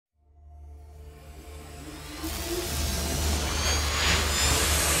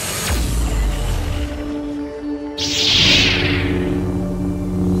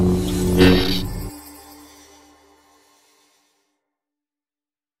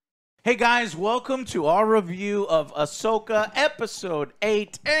Hey guys, welcome to our review of Ahsoka Episode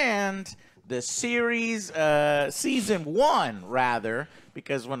 8 and the series, Season 1, rather,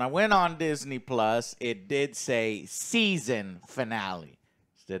 because when I went on Disney Plus, it did say season finale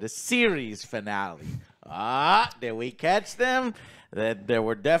instead of series finale. Did we catch them? That they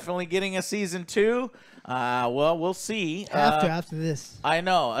were definitely getting a Season 2. Well, we'll see. After this. I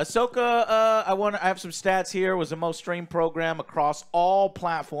know. Ahsoka, I have some stats here, was the most streamed program across all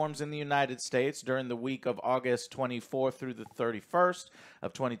platforms in the United States during the week of August 24th through the 31st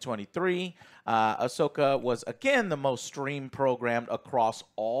of 2023. Ahsoka was, again, the most streamed program across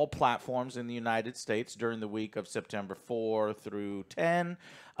all platforms in the United States during the week of September 4 through 10.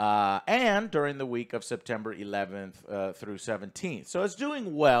 And during the week of September 11th through 17th. So it's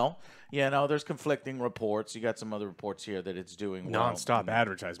doing well. You know, there's conflicting reports. You got some other reports here that it's doing well. Non-stop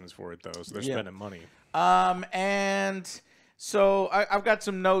advertisements for it, though, so they're spending money. And so I've got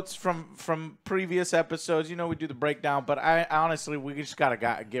some notes from previous episodes. You know, we do the breakdown, but I honestly, we just got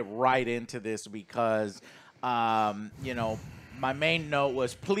to get right into this because, you know, my main note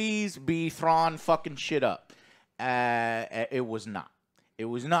was, please be Thrawn fucking shit up. It was not. It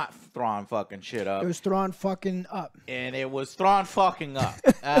was not Thrawn fucking shit up. It was Thrawn fucking up. And it was Thrawn fucking up.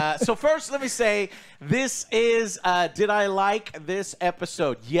 So first, let me say, this is, did I like this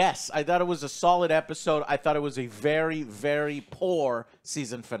episode? Yes, I thought it was a solid episode. I thought it was a very, very poor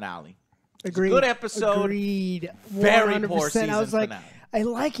season finale. Agreed. Good episode. Agreed. 100%. Very poor season I was like, finale. I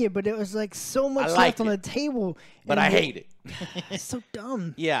like it, but it was like so much left on the table. But I hate it. It's so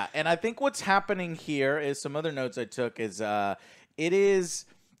dumb. Yeah, and I think what's happening here is some other notes I took is, it is,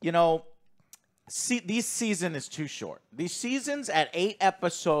 you know, this season is too short. These seasons at 8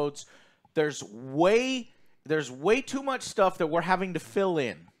 episodes, there's way too much stuff that we're having to fill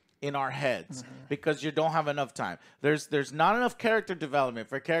in our heads because you don't have enough time. There's not enough character development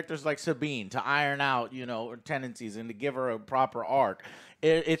for characters like Sabine to iron out, you know, her tendencies and to give her a proper arc.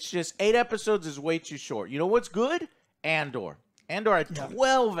 It's just 8 episodes is way too short. You know what's good? Andor had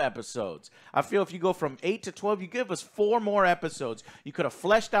 12 episodes. I feel if you go from 8 to 12, you give us 4 more episodes. You could have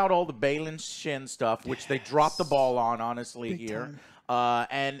fleshed out all the Balin Shin stuff, which they dropped the ball on, honestly, Big here.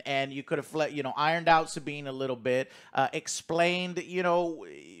 time. And you could have, you know, ironed out Sabine a little bit, explained, you know,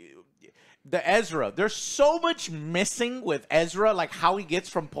 the Ezra. There's so much missing with Ezra, like how he gets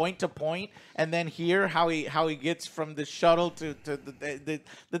from point to point, and then here how he gets from the shuttle to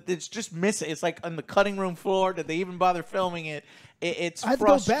it's just missing. It's like on the cutting room floor. Did they even bother filming it? It's I had to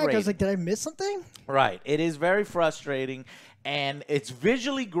go back. I was like, did I miss something? Right. It is very frustrating. And it's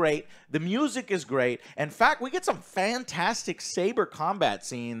visually great. The music is great. In fact, we get some fantastic saber combat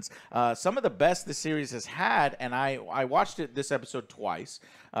scenes. Some of the best the series has had. And I watched this episode twice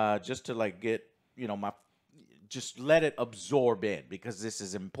just to like get, you know, just let it absorb in because this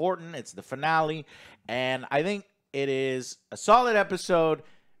is important. It's the finale. And I think it is a solid episode,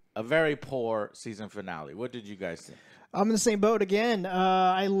 a very poor season finale. What did you guys think? I'm in the same boat again.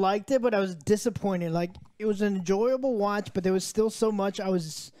 I liked it, but I was disappointed. Like, it was an enjoyable watch, but there was still so much. I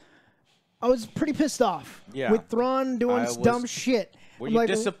was pretty pissed off with Thrawn doing dumb shit. Were you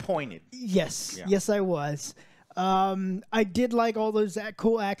disappointed? Yes. Yeah. Yes, I was. I did like all those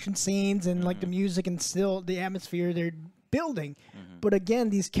cool action scenes and like the music and still the atmosphere they're building. But again,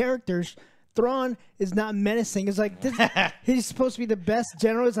 these characters, Thrawn is not menacing. It's like he's supposed to be the best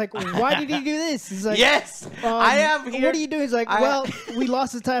general. It's like, why did he do this? He's like, yes, I have here. What do you do? He's like, well, we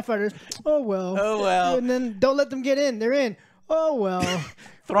lost the TIE fighters. Oh well. Oh well. And then don't let them get in. They're in. Oh well.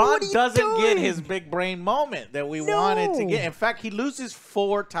 Thrawn doesn't get his big brain moment that we wanted to get. In fact, he loses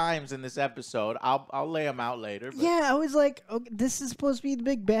 4 times in this episode. I'll lay him out later. But. Yeah, I was like, okay, this is supposed to be the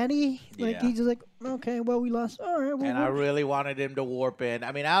big baddie. Like he's just like, okay, well we lost. All right. And I really wanted him to warp in.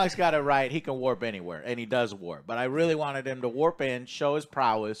 I mean, Alex got it right. He can warp anywhere, and he does warp. But I really wanted him to warp in, show his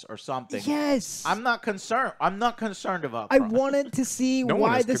prowess or something. Yes. I'm not concerned. I'm not concerned about. I Thrawn. wanted to see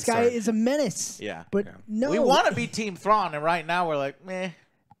why this guy is a menace. Yeah. But no. We want to be Team Thrawn, and right now we're like, meh.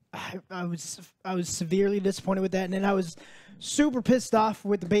 I was severely disappointed with that, and then I was super pissed off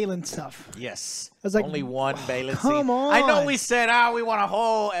with the Balin stuff. Yes. I was like, only one Balin scene. Come on. I know we said, we want a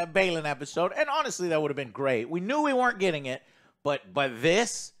whole Balin episode, and honestly, that would have been great. We knew we weren't getting it, but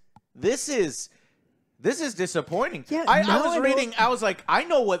this is disappointing. Yeah, I was reading. I was like, I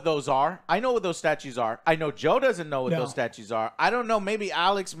know what those are. I know what those statues are. I know Joe doesn't know what those statues are. I don't know. Maybe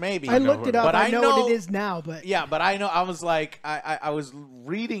Alex. Maybe I looked it up. But I know what it is now. But yeah, but I know. I was like, I was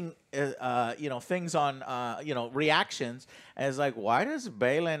reading you know, things on, you know, reactions as like, why does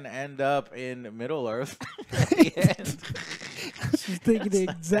Balin end up in Middle Earth at the end? She's thinking the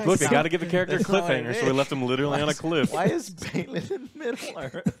exact. Look, they got to give a character a That's not what cliffhanger, it so we is. left him literally on a cliff. Why is Balin in Middle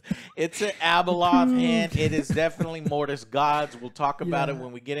Earth? It's an Abeloth hint. It is definitely Mortis gods. We'll talk about it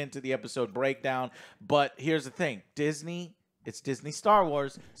when we get into the episode breakdown. But here's the thing. Disney, it's Disney Star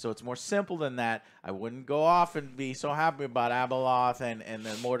Wars, so it's more simple than that. I wouldn't go off and be so happy about Abeloth and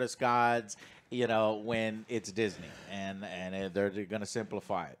the Mortis gods, you know, when it's Disney, and they're going to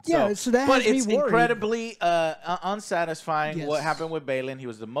simplify it. Yeah, so that but has me it's worried. incredibly unsatisfying Yes. what happened with Balin. He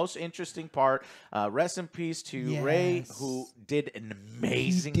was the most interesting part. Rest in peace to Ray, who did an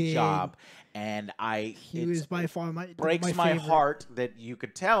amazing job. And he was by far my breaks my my favorite. heart that you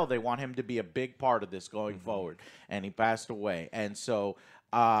could tell they want him to be a big part of this going forward, and he passed away. And so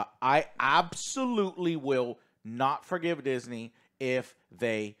I absolutely will not forgive Disney if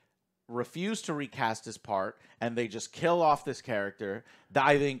they refuse to recast his part and they just kill off this character.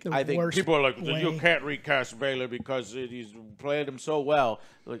 I think worst people are like, way. you can't recast Balin because he's played him so well.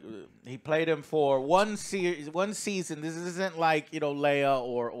 Like, he played him for one season. This isn't like, you know, Leia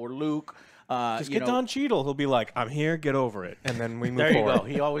or Luke. Just get Don Cheadle. He'll be like, I'm here, get over it. And then we move There you forward. go.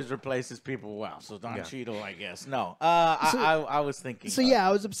 He always replaces people well. So Don Cheadle, I guess. No. I was thinking. So yeah,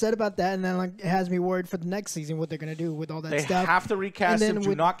 I was upset about that, and then like it has me worried for the next season what they're gonna do with all that They stuff. have to recast And him. then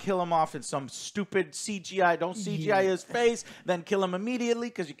Do not kill him off in some stupid CGI. Don't CGI his face, then kill him immediately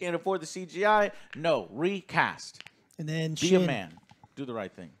because you can't afford the CGI. No, recast. And then Be Shin a man. Do the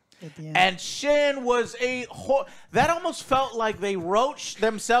right thing. at the end. And Shin was that almost felt like they wrote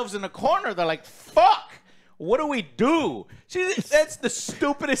themselves in a corner. They're like, fuck, what do we do? That's the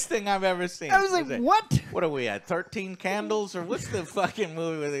stupidest thing I've ever seen. I was like, what? What are we at, 13 Candles? Or what's the fucking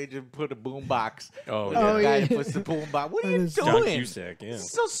movie where they just put a boombox? Oh, Where yeah. the guy yeah. puts the boombox. What are you is John doing? Cusack, yeah.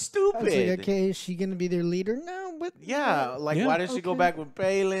 It's so I stupid. was like, okay, is she gonna be their leader now? But Yeah, like Yeah. why did she go Okay. back with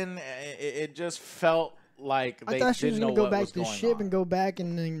Balin? It just felt like I they thought she was didn't gonna know go what back was to the going ship on. and go back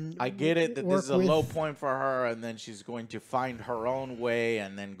and then. I get it that this work is a with- low point for her, and then she's going to find her own way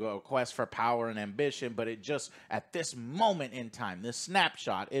and then go quest for power and ambition. But it just, at this moment in time, this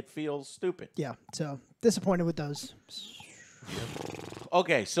snapshot, it feels stupid. Yeah, so disappointed with those.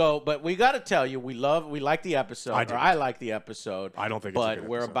 Okay, so but we got to tell you, we like the episode. I like the episode. I don't think it's a but good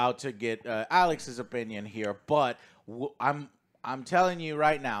we're episode. about to get Alex's opinion here. But I'm telling you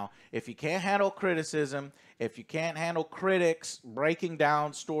right now, if you can't handle criticism, if you can't handle critics breaking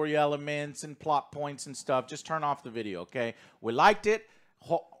down story elements and plot points and stuff, just turn off the video, okay? We liked it.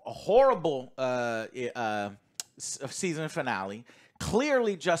 A horrible season finale.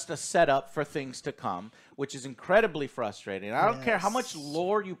 Clearly just a setup for things to come, which is incredibly frustrating. I don't care how much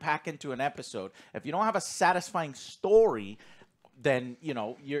lore you pack into an episode. If you don't have a satisfying story, then, you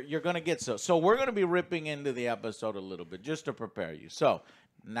know, you're going to get so we're going to be ripping into the episode a little bit just to prepare you. So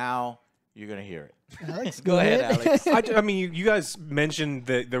now you're going to hear it. Alex, Go ahead, Alex. I mean, you guys mentioned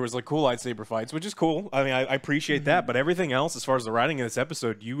that there was like cool lightsaber fights, which is cool. I mean, I appreciate that. But everything else, as far as the writing in this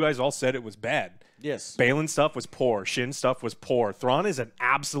episode, you guys all said it was bad. Yes. Balin stuff was poor. Shin stuff was poor. Thrawn is an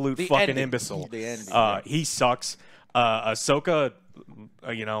absolute fucking ending. imbecile. The ending, He sucks. Ahsoka,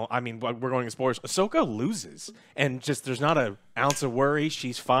 you know, I mean, we're going to spoilers. Ahsoka loses, and just there's not an ounce of worry.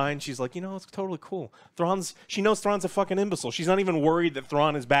 She's fine. She's like, you know, it's totally cool. She knows Thrawn's a fucking imbecile. She's not even worried that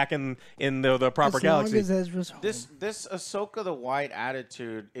Thrawn is back in the proper as galaxy. long as Ezra's home. This Ahsoka the White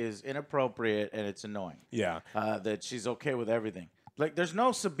attitude is inappropriate and it's annoying. Yeah. That she's okay with everything. Like, there's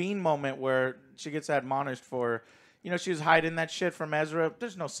no Sabine moment where she gets admonished for, you know, she was hiding that shit from Ezra.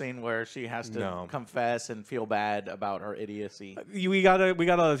 There's no scene where she has to confess and feel bad about her idiocy. We got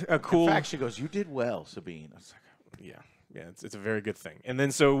a cool. In fact, she goes, "You did well, Sabine." I was like, Yeah, it's a very good thing. And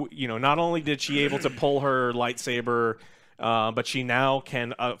then so, you know, not only did she able to pull her lightsaber, but she now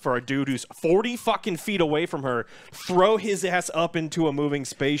can, for a dude who's 40 fucking feet away from her, throw his ass up into a moving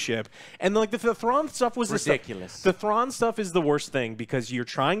spaceship. And like the Thrawn stuff was ridiculous. The Thrawn stuff is the worst thing because you're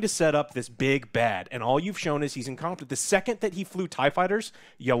trying to set up this big bad, and all you've shown is he's incompetent. The second that he flew TIE fighters,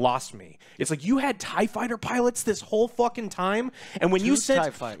 you lost me. It's like you had TIE fighter pilots this whole fucking time, and when you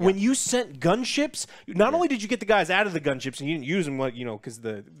sent gunships, not only did you get the guys out of the gunships and you didn't use them, you know, because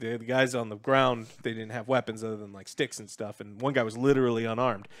the guys on the ground, they didn't have weapons other than like sticks and stuff. And one guy was literally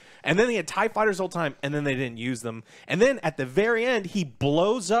unarmed. And then they had TIE fighters all the time, and then they didn't use them. And then at the very end, he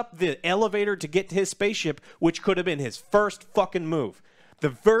blows up the elevator to get to his spaceship, which could have been his first fucking move. The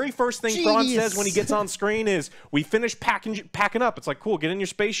very first thing Thrawn says when he gets on screen is, "We finished packing up." It's like, cool, get in your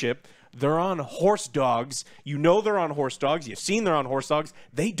spaceship. They're on horse dogs. You know they're on horse dogs. You've seen they're on horse dogs.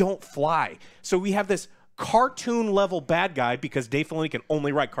 They don't fly. So we have this cartoon level bad guy because Dave Filoni can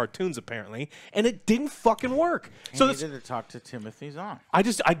only write cartoons apparently, and it didn't fucking work. So he needed to talk to Timothy Zahn. I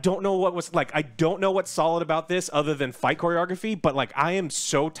don't know what was like. I don't know what's solid about this other than fight choreography. But like, I am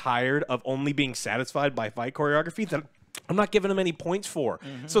so tired of only being satisfied by fight choreography that I'm not giving him any points for.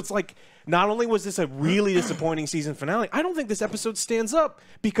 So it's like, not only was this a really disappointing season finale, I don't think this episode stands up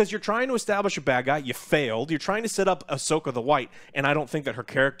because you're trying to establish a bad guy. You failed. You're trying to set up Ahsoka the White, and I don't think that her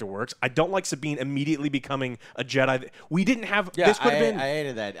character works. I don't like Sabine immediately becoming a Jedi. We didn't have. Yeah, this could have been. I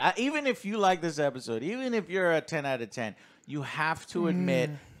hated that. Even if you like this episode, even if you're a 10 out of 10, you have to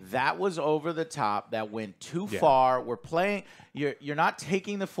admit that was over the top. That went too far. We're playing. You're not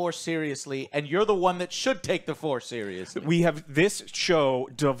taking the Force seriously, and you're the one that should take the Force seriously. We have this show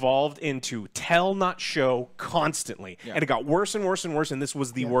devolved into tell not show constantly, and it got worse and worse and worse. And this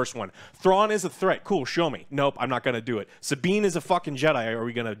was the worst one. Thrawn is a threat. Cool, show me. Nope, I'm not gonna do it. Sabine is a fucking Jedi. Are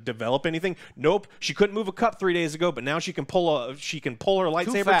we gonna develop anything? Nope. She couldn't move a cup 3 days ago, but now she can pull her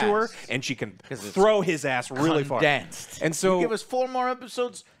lightsaber to her, and she can throw his ass really far. And so you give us 4 more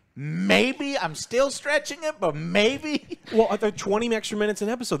episodes. Maybe. I'm still stretching it, but maybe. Well, 20 extra minutes an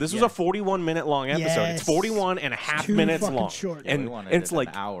episode. This was a 41-minute long episode. It's 41 and a half minutes long. Short. And it's like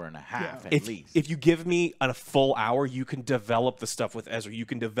an hour and a half at least. If you give me a full hour, you can develop the stuff with Ezra. You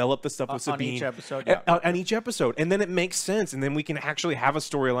can develop the stuff with Sabine. On each episode? On each episode. And then it makes sense. And then we can actually have a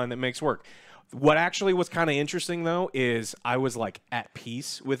storyline that makes work. What actually was kind of interesting, though, is I was like at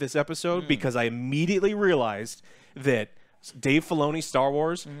peace with this episode because I immediately realized that Dave Filoni's Star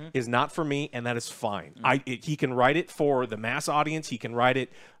Wars is not for me, and that is fine. He can write it for the mass audience. He can write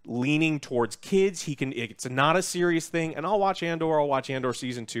it leaning towards kids. It's not a serious thing, and I'll watch Andor. I'll watch Andor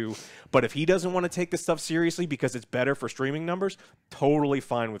season 2. But if he doesn't want to take this stuff seriously because it's better for streaming numbers, totally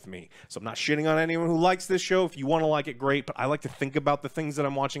fine with me. So I'm not shitting on anyone who likes this show. If you want to like it, great. But I like to think about the things that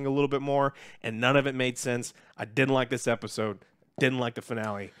I'm watching a little bit more, and none of it made sense. I didn't like this episode. Didn't like the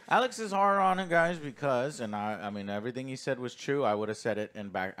finale. Alex is hard on it, guys, because, and I mean, everything he said was true. I would have said it, and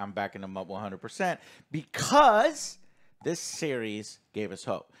I'm backing him up 100%, because this series gave us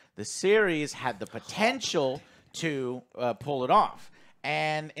hope. The series had the potential to pull it off.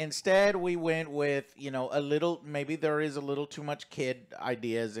 And instead, we went with, a little, maybe there is a little too much kid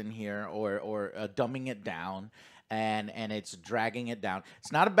ideas in here, or dumbing it down. And it's dragging it down.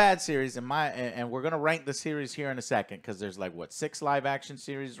 It's not a bad series, and we're gonna rank the series here in a second because there's like 6 live action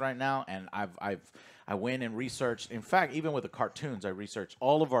series right now, and I went and researched. In fact, even with the cartoons, I researched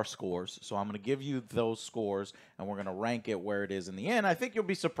all of our scores. So I'm gonna give you those scores, and we're gonna rank it where it is in the end. I think you'll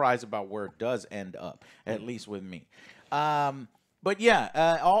be surprised about where it does end up, at least with me. But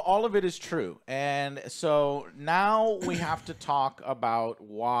yeah, all of it is true. And so now we have to talk about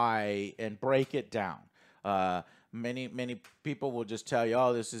why and break it down. Many people will just tell you,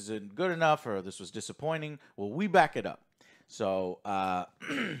 oh, this isn't good enough, or this was disappointing. Well, we back it up. So,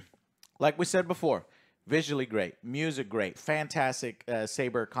 like we said before, visually great, music great, fantastic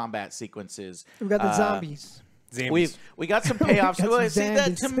saber combat sequences. We've got the zombies. We got some payoffs. Well, see,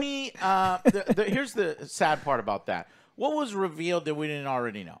 that to me, here's the sad part about that. What was revealed that we didn't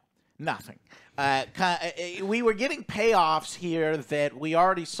already know? Nothing. We were getting payoffs here that we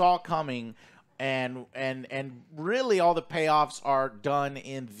already saw coming. And really all the payoffs are done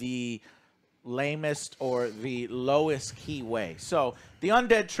in the lamest or the lowest key way. So the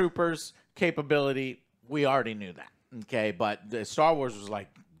Undead Troopers capability, we already knew that. Okay, but the Star Wars was like,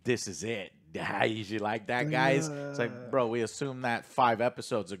 this is it. How you like that, guys? It's like, bro, we assumed that 5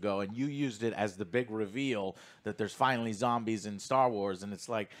 episodes ago, and you used it as the big reveal that there's finally zombies in Star Wars, and it's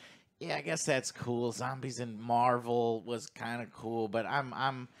like, yeah, I guess that's cool. Zombies in Marvel was kind of cool, but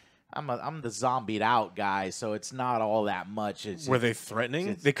I'm the zombied out guy, so it's not all that much. Were they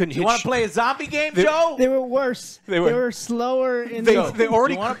threatening? They couldn't. You want to play a zombie game, Joe? They were worse. They were slower. They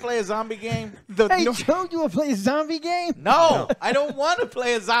already. You want to play a zombie game? Hey, Joe, you want to play a zombie game? No, I don't want to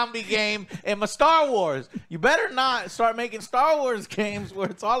play a zombie game in my Star Wars. You better not start making Star Wars games where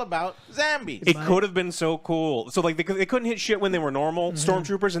it's all about zombies. It could have been so cool. So like they couldn't hit shit when they were normal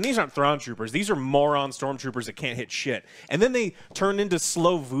stormtroopers, and these aren't Thrawn troopers. These are moron stormtroopers that can't hit shit. And then they turned into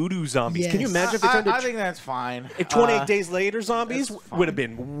slow voodoo zombies. Yes. Can you imagine if they turned I think that's fine. If 28 days later zombies would have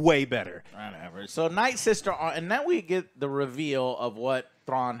been way better. Whatever. So Night Sister, and now we get the reveal of what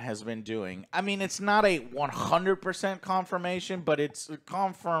Thrawn has been doing. I mean, it's not a 100% confirmation, but it's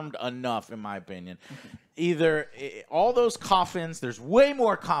confirmed enough, in my opinion. Either all those coffins, there's way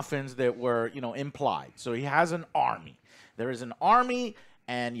more coffins that were, implied. So he has an army. There is an army,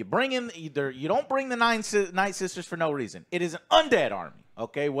 and you bring in you don't bring the Night Sisters for no reason. It is an undead army.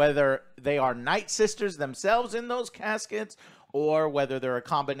 Okay, whether they are Night Sisters themselves in those caskets, or whether they're a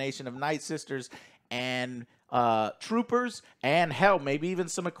combination of Night Sisters and troopers, and hell, maybe even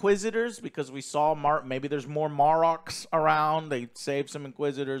some Inquisitors, because we saw maybe there's more Maroks around. They saved some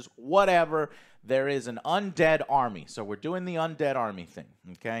Inquisitors, whatever. There is an undead army. So we're doing the undead army thing,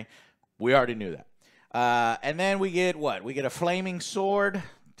 okay? We already knew that. And then we get what? We get a flaming sword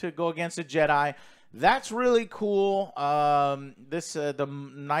to go against a Jedi. That's really cool. The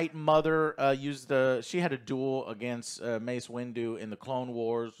Night Mother she had a duel against Mace Windu in the Clone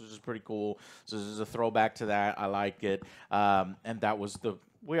Wars, which is pretty cool. So this is a throwback to that. I like it. And that was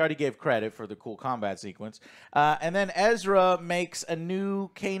we already gave credit for the cool combat sequence. And then Ezra makes a new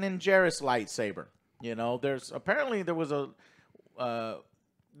Kanan Jarrus lightsaber. You know, there was a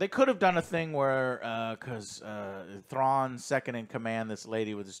they could have done a thing where, because Thrawn's second in command, this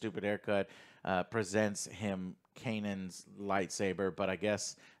lady with the stupid haircut, presents him Kanan's lightsaber, but I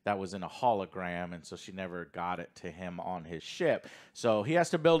guess that was in a hologram, and so she never got it to him on his ship. So he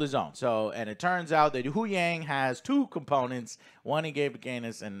has to build his own. And it turns out that Hu Yang has two components. One he gave to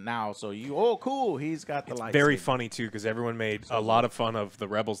Kanan, and now, cool, he's got the lightsaber. Very funny, too, because everyone made a lot of fun of the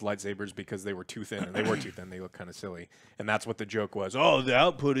Rebels' lightsabers because they were too thin, and they were too thin. They look kind of silly. And that's what the joke was. Oh, the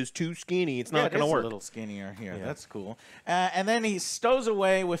output is too skinny. It's not going to work. A little skinnier here. Yeah. That's cool. And then he stows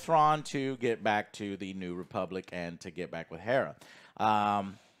away with Thrawn to get back to the New Republic and to get back with Hera.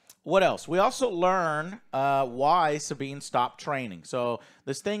 What else? We also learn why Sabine stopped training. So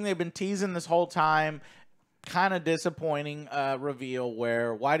this thing they've been teasing this whole time, kind of disappointing reveal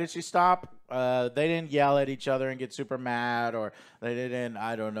where, why did she stop? They didn't yell at each other and get super mad, or they didn't,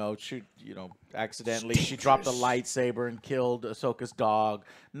 I don't know, shoot, accidentally. She dropped a lightsaber and killed Ahsoka's dog.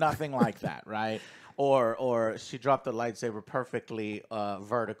 Nothing like that, right? Or she dropped the lightsaber perfectly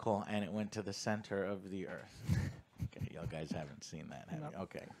vertical and it went to the center of the earth. Okay, y'all guys haven't seen that, have you?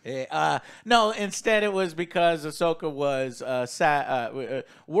 Okay. No, instead it was because Ahsoka was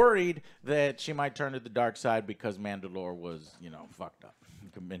worried that she might turn to the dark side because Mandalore was, fucked up.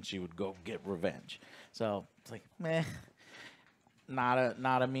 And she would go get revenge. So it's like, meh.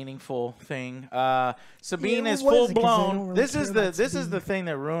 Not a meaningful thing. Sabine is full blown. Really this is the thing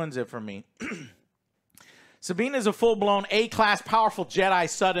that ruins it for me. Sabine is a full blown A-class powerful Jedi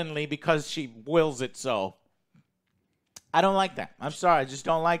suddenly because she wills it so. I don't like that. I'm sorry. I just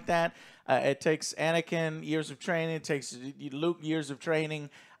don't like that. It takes Anakin years of training. It takes Luke years of training.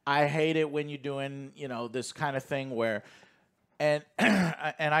 I hate it when you're doing, this kind of thing where, and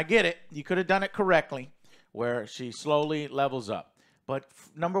I get it. You could have done it correctly, where she slowly levels up. But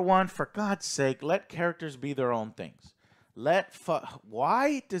number one, for God's sake, let characters be their own things.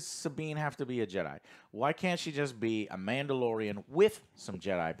 Why does Sabine have to be a Jedi? Why can't she just be a Mandalorian with some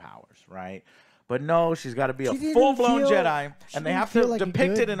Jedi powers, right? But no, she's got to be a full-blown Jedi, and they have to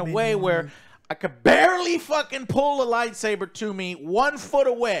depict it in a way where I could barely fucking pull a lightsaber to me 1 foot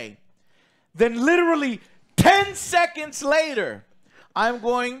away. Then literally 10 seconds later, I'm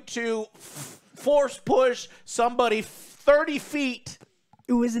going to force push somebody 30 feet.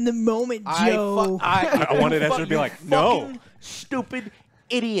 It was in the moment, Joe. I wanted Ezra to be like, no. Stupid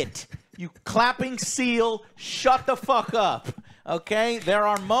idiot. You clapping seal, shut the fuck up. Okay, there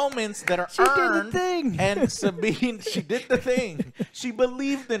are moments that are earned, did the thing. And Sabine, she did the thing. She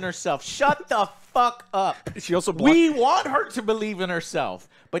believed in herself. Shut the fuck up. She also we want her to believe in herself,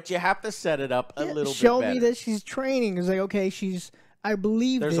 but you have to set it up a little bit better. Show me that she's training. It's like, okay, I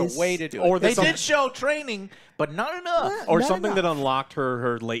believe there's this. a way to do it. Or they did show training, but not enough. Or something that unlocked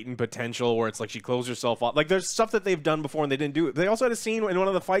her latent potential, where it's like she closed herself off. Like, there's stuff that they've done before and they didn't do it. They also had a scene in one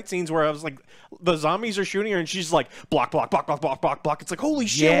of the fight scenes where I was like, the zombies are shooting her and she's like, block, block, block, block, block, block, block. It's like, holy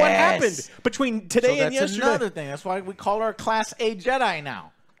shit, what happened between today and yesterday? That's another thing. That's why we call her a Class A Jedi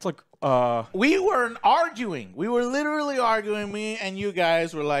now. It's like, we weren't arguing. We were literally arguing. Me and you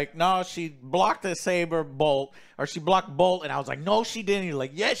guys were like, no, she blocked the saber bolt, or she blocked bolt. And I was like, no, she didn't. You're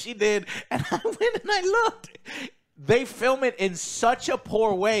like, yes, she did. And I went and I looked. They film it in such a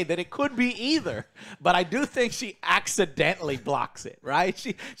poor way that it could be either. But I do think she accidentally blocks it, right?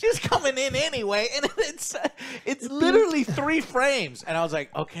 She's coming in anyway, and it's literally 3 frames. And I was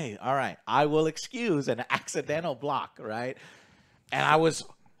like, okay, all right, I will excuse an accidental block, right? And I was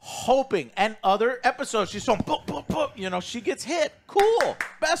hoping, and other episodes, she's so boop, boop, boop, she geskets hit. Cool.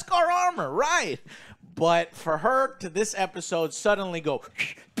 Beskar armor, right? But for her to this episode suddenly go,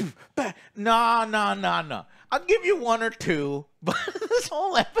 no. I'll give you 1 or 2, but this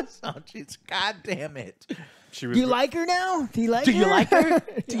whole episode, she's goddamn it. Do you like her now? Do you like her?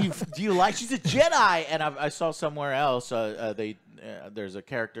 Do you like? She's a Jedi, and I saw somewhere else. There's a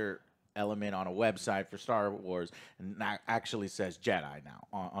character element on a website for Star Wars, and that actually says Jedi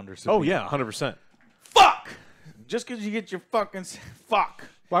now under. Oh yeah, 100%. Fuck! Just because you get your fucking fuck.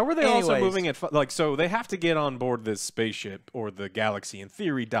 Why were they also Anyways. moving at like? So they have to get on board this spaceship, or the galaxy, in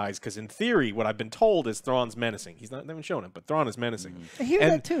theory, dies. Because in theory, what I've been told is Thrawn's menacing. They haven't shown it, but Thrawn is menacing. I hear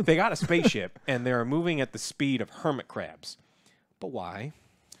and that too. They got a spaceship, and they're moving at the speed of hermit crabs. But why?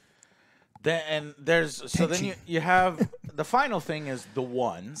 Then you have the final thing is the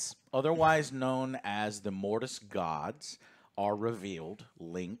ones, otherwise known as the Mortis gods, are revealed,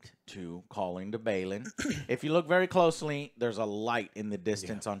 linked to calling to Balin. If you look very closely, there's a light in the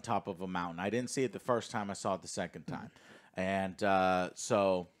distance on top of a mountain. I didn't see it the first time. I saw it the second time. And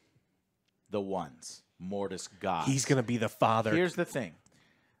so the ones, Mortis gods. He's gonna be the father. Here's the thing.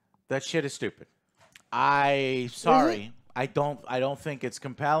 That shit is stupid. Sorry. I don't think it's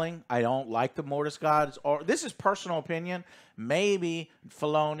compelling. I don't like the Mortis gods. Or this is personal opinion. Maybe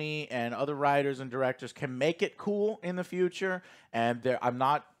Filoni and other writers and directors can make it cool in the future. And I'm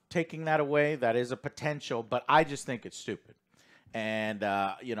not taking that away. That is a potential, but I just think it's stupid. And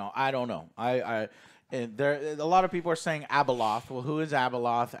I don't know. A lot of people are saying Abeloth. Well, who is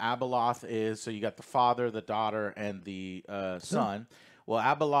Abeloth? Abeloth is, so you got the father, the daughter, and the son. Well,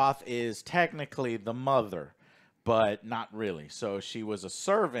 Abeloth is technically the mother, but not really. So she was a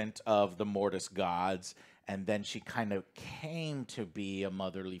servant of the Mortis gods, and then she kind of came to be a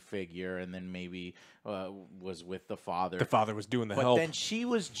motherly figure, and then maybe was with the father. The father was doing the But help. then she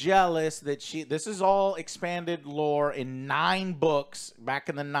was jealous that this is all expanded lore in 9 books back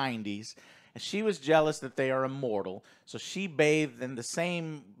in the 90s. And she was jealous that they are immortal. So she bathed in the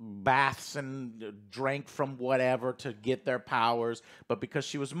same baths and drank from whatever to get their powers. But because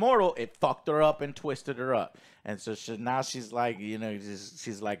she was mortal, it fucked her up and twisted her up. And so now she's like,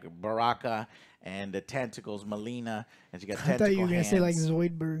 she's like Baraka and the tentacles, Melina. And she got tentacle hands. I thought you were going to say like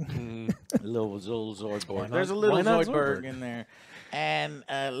Zoidberg. Little Zoidberg. There's a little Zoidberg in there. And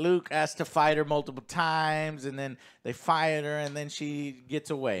Luke has to fight her multiple times, and then they fight her, and then she gets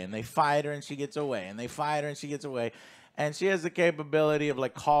away, and they fight her, and she gets away, and they fight her, and she gets away. And she has the capability of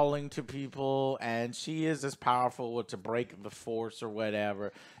like calling to people, and she is as powerful to break the force or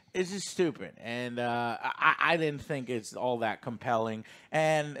whatever. It's just stupid, and I didn't think it's all that compelling.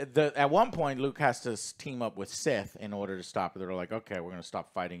 And at one point, Luke has to team up with Sith in order to stop it. They're like, okay, we're going to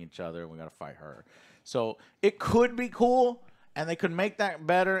stop fighting each other, and we got to fight her. So it could be cool. And they could make that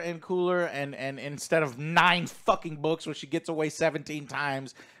better and cooler, and instead of 9 fucking books where she gets away 17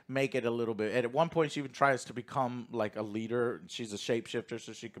 times, make it a little bit. And at one point, she even tries to become like a leader. She's a shapeshifter,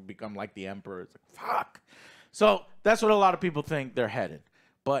 so she could become like the Emperor. It's like, fuck. So that's what a lot of people think they're headed.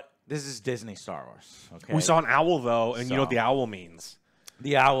 But this is Disney Star Wars. Okay. We saw an owl, though, and you know what the owl means.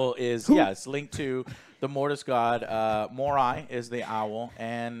 The owl is, it's linked to the Mortis god. Morai is the owl.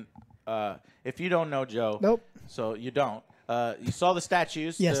 And if you don't know, Joe. Nope. So you don't. You saw the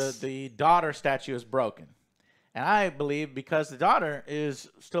statues. Yes. The daughter statue is broken. And I believe because the daughter is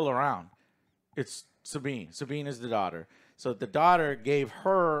still around, it's Sabine. Sabine is the daughter. So the daughter gave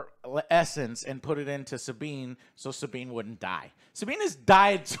her essence and put it into Sabine so Sabine wouldn't die. Sabine has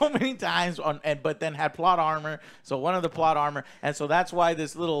died so many times, but then had plot armor. So one of the plot armor. And so that's why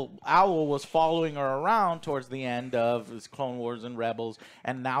this little owl was following her around towards the end of this Clone Wars and Rebels.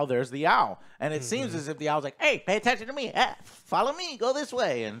 And now there's the owl. And it seems as if the owl's like, hey, pay attention to me. Follow me. Go this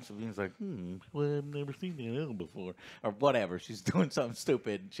way. And Sabine's like, well, I've never seen the owl before. Or whatever. She's doing something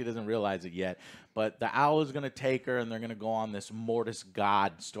stupid. She doesn't realize it yet. But the owl is going to take her, and they're going to go on this Mortis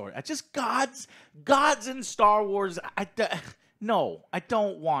God story. Just gods in Star Wars. No, I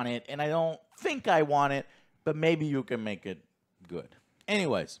don't want it, and I don't think I want it, but maybe you can make it good.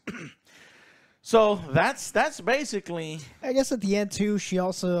 Anyways, so that's basically. I guess at the end too, she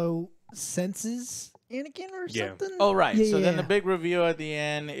also senses Anakin or something. Oh right. Yeah, then the big reveal at the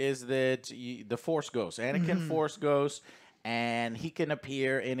end is that the Force Ghost, Anakin Force Ghost. And he can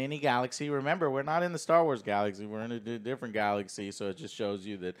appear in any galaxy. Remember, we're not in the Star Wars galaxy. We're in a different galaxy. So it just shows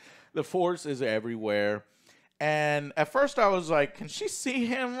you that the Force is everywhere. And at first I was like, can she see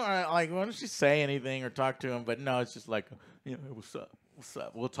him? Or like, why don't she say anything or talk to him? But no, it's just like, what's up? What's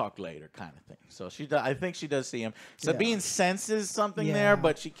up? We'll talk later kind of thing. So I think she does see him. Sabine senses something there,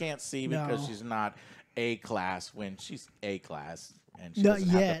 but she can't see because she's not A-class when she's A-class. And she doesn't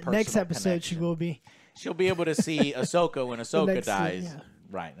have the next episode connection. she will be. She'll be able to see Ahsoka when Ahsoka dies.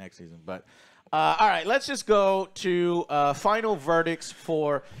 Right, next season. But all right, let's just go to final verdicts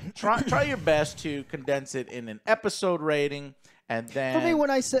for try your best to condense it in an episode rating. And then for me, when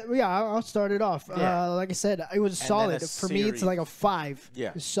I said, I'll start it off. Like I said, it was solid. For me, it's like a 5.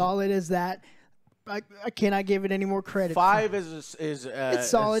 Yeah. As solid as that. I cannot give it any more credit. 5 is it's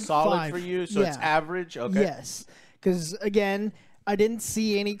solid. 5 for you, so it's average. Okay. Yes, because again, I didn't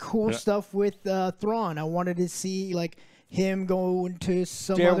see any cool stuff with Thrawn. I wanted to see like him going to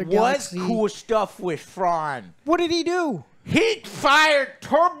some other galaxy. There was cool stuff with Thrawn. What did he do? He fired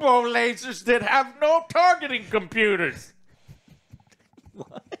turbo lasers that have no targeting computers.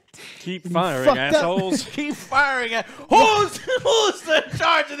 What? Keep firing, assholes. Keep firing. Who's in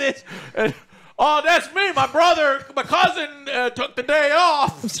charge of this? Oh, that's me. My brother, my cousin took the day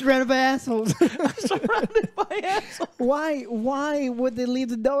off. I'm surrounded by assholes. Surrounded by assholes. Why would they leave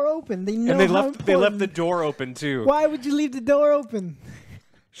the door open? They know and they left the door open too. Why would you leave the door open?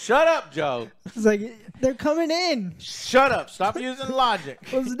 Shut up, Joe. It's like, they're coming in. Shut up. Stop using logic.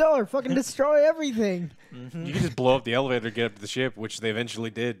 Close the door. Fucking destroy everything. Mm-hmm. You can just blow up the elevator to get up to the ship, which they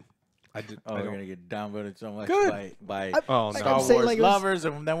eventually did. We're going to get downvoted so much by Star Wars lovers,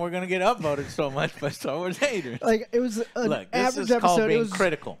 and then we're going to get upvoted so much by Star Wars haters. Like, it was an average this is episode. Being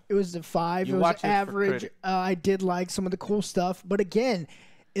critical. It was a 5. It was average. I did like some of the cool stuff. But again,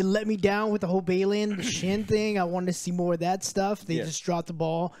 it let me down with the whole Balin, the Shin thing. I wanted to see more of that stuff. They just dropped the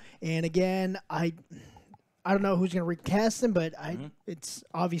ball. And again, I don't know who's going to recast him, but it's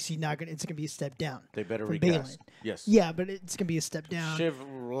obviously not going to. It's going to be a step down. They better recast. Balin. Yes. Yeah, but it's going to be a step down.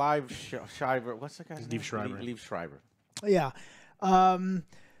 Shriver. What's the guy's name? Liev Schreiber. Yeah.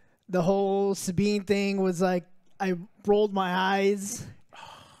 The whole Sabine thing was like, I rolled my eyes.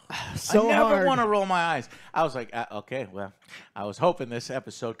 So I never hard. want to roll my eyes. I was like, okay, well, I was hoping this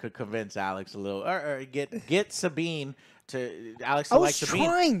episode could convince Alex a little, or get Sabine to Alex to like Sabine.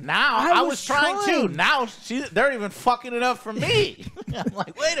 Trying. Now I was trying too. Now they're even fucking it up for me. I'm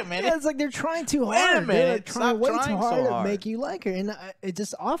like, wait a minute. Yeah, it's like they're trying too hard. Wait a minute. They're trying way too hard to make you like her, and it's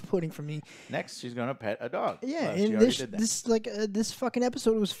just off-putting for me. Next, she's gonna pet a dog. Yeah, and this fucking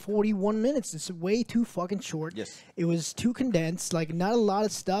episode was 41 minutes. It's way too fucking short. Yes, it was too condensed. Like, not a lot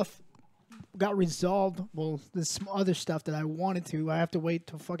of stuff got resolved. Well, there's some other stuff that I wanted to. I have to wait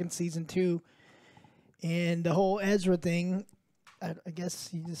till fucking season 2. And the whole Ezra thing, I guess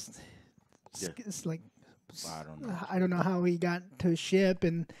he just, it's like, I don't know how he got to a ship,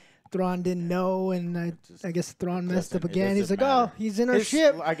 and Thrawn didn't know, and I guess Thrawn messed up again. He's like, matter. Oh, he's in our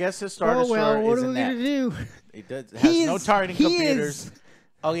ship. I guess his Star Destroyer well, what is are we going to do? It has no targeting computers.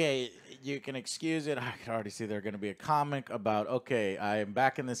 Oh, yeah. You can excuse it. I can already see there's going to be a comic about, okay, I am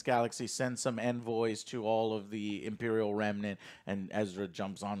back in this galaxy. Send some envoys to all of the Imperial Remnant. And Ezra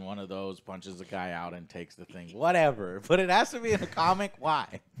jumps on one of those, punches the guy out, and takes the thing. Whatever. But it has to be in a comic.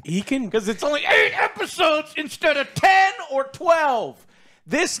 Why? Because it's only 8 episodes instead of 10 or 12.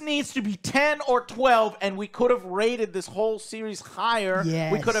 This needs to be 10 or 12, and we could have rated this whole series higher.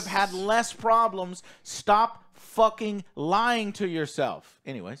 Yes. We could have had less problems. Stop fucking lying to yourself.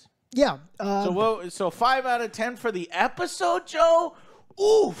 Anyways. Yeah. So 5 out of 10 for the episode, Joe?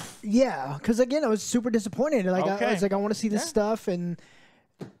 Oof. Yeah, because again, I was super disappointed. Like, I was like, I want to see this stuff, and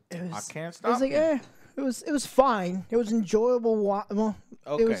it was, I can't stop. I was like, it was fine. It was enjoyable. Well,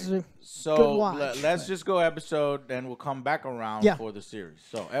 okay. It was a so good watch. Let's just go episode, and we'll come back around for the series.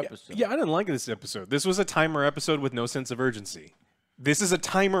 So episode. Yeah, I didn't like this episode. This was a timer episode with no sense of urgency. This is a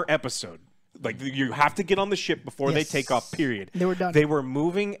timer episode. Like, you have to get on the ship before they take off, period. They were done. They were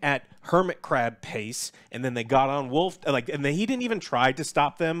moving at hermit crab pace, and then they got on wolf. And then he didn't even try to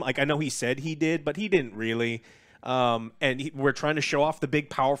stop them. Like, I know he said he did, but he didn't really. We're trying to show off the big,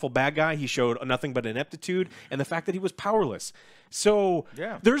 powerful bad guy. He showed nothing but ineptitude and the fact that he was powerless. So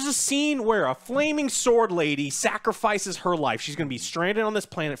there's a scene where a flaming sword lady sacrifices her life. She's going to be stranded on this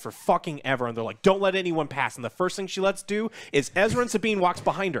planet for fucking ever. And they're like, don't let anyone pass. And the first thing she lets do is Ezra and Sabine walks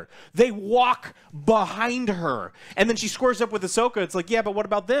behind her. They walk behind her. And then she squares up with Ahsoka. It's like, yeah, but what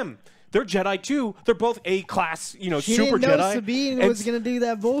about them? They're Jedi too. They're both A-class, she super didn't know Jedi. Sabine was going to do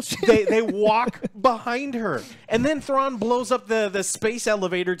that bullshit. They walk behind her. And then Thrawn blows up the space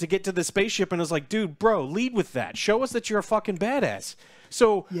elevator to get to the spaceship and is like, dude, bro, lead with that. Show us that you're a fucking badass.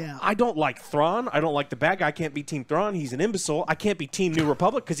 So I don't like Thrawn. I don't like the bad guy. I can't be Team Thrawn. He's an imbecile. I can't be Team New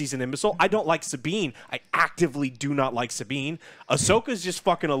Republic because he's an imbecile. I don't like Sabine. I actively do not like Sabine. Ahsoka's just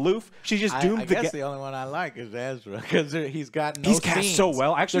fucking aloof. She just doomed I guess the only one I like is Ezra because he's got no He's cast so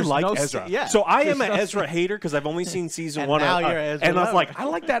well. I actually like Ezra. So I am an Ezra hater because I've only seen season 1. Now you're Ezra and I was like, I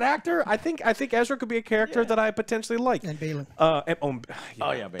like that actor. I think Ezra could be a character that I potentially like. And Balin.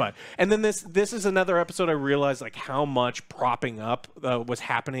 Balin. But and then this is another episode I realized like how much propping up was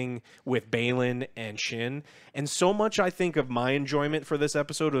happening with Balin and Shin, and so much I think of my enjoyment for this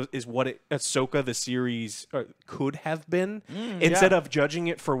episode is what Ahsoka the series could have been instead of judging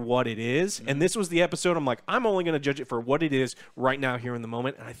it for what it is. And this was the episode I'm like, I'm only going to judge it for what it is right now here in the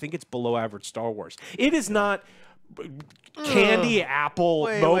moment, and I think it's below average Star Wars. It is not candy apple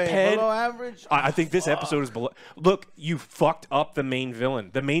moped. Below average? I think this episode is below. Look, you fucked up the main villain.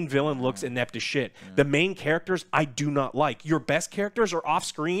 The main villain looks inept as shit. The main characters I do not like. Your best characters are off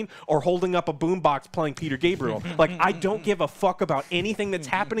screen or holding up a boombox playing Peter Gabriel. Like, I don't give a fuck about anything that's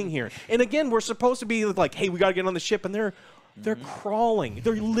happening here. And again, we're supposed to be like, hey, we got to get on the ship, and they're crawling.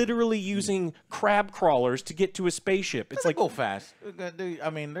 They're literally using crab crawlers to get to a spaceship. It's like, go fast. I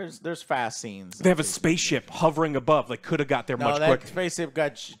mean, there's fast scenes. They have a spaceship hovering above. Like, could have got there much quicker. That spaceship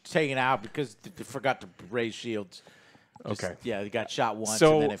got taken out because they forgot to raise shields. Okay. Yeah, they got shot once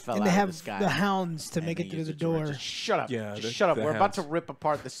and then it fell out of the sky. And they have the hounds to make it through the door. Just shut up. Yeah, just shut up. We're about hounds. to rip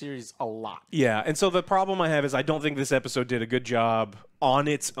apart the series a lot. Yeah, and so the problem I have is I don't think this episode did a good job on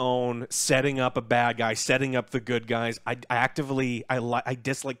its own setting up a bad guy, setting up the good guys. I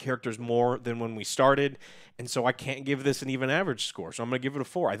dislike characters more than when we started, and so I can't give this an even average score. So I'm going to give it a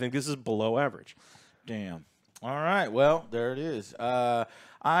 4. I think this is below average. Damn. All right. Well, there it is.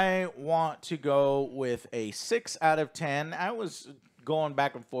 I want to go with a 6 out of 10. I was going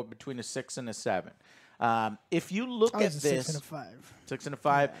back and forth between a 6 and a 7. If you look at this, 6 and a 5. 6 and a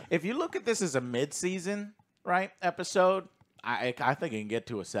 5. Yeah. If you look at this as a mid-season, right, episode, I think it can get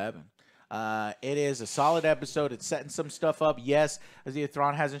to a 7. It is a solid episode. It's setting some stuff up. Yes,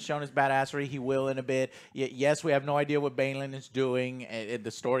 Thrawn hasn't shown his badassery. He will in a bit. Yes, we have no idea what Balin is doing. And the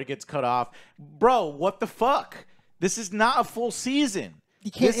story gets cut off. Bro, what the fuck? This is not a full season. You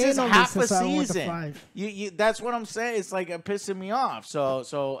can't this is end on half this, a I want the season. 5. That's what I'm saying. It's like pissing me off. So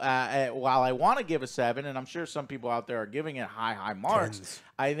while I want to give a 7, and I'm sure some people out there are giving it high marks, 10s.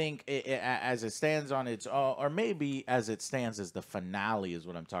 I think as it stands on its own, or maybe as it stands as the finale is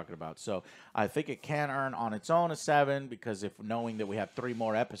what I'm talking about. So I think it can earn on its own a 7 because if knowing that we have 3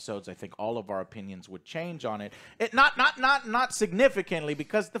 more episodes, I think all of our opinions would change on it. Not significantly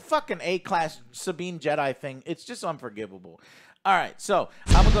because the fucking A-class Sabine Jedi thing, it's just unforgivable. All right, so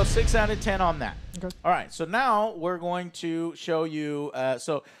I'm going to go 6 out of 10 on that. Okay. All right, so now we're going to show you.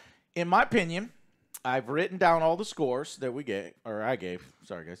 So in my opinion, I've written down all the scores that we gave, or I gave.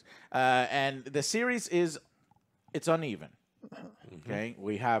 Sorry, guys. And the series it's uneven. Okay,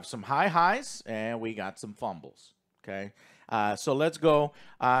 we have some high highs, and we got some fumbles. Okay, so let's go.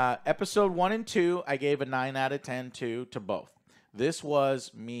 Episode 1 and 2, I gave a 9 out of 10 to both. This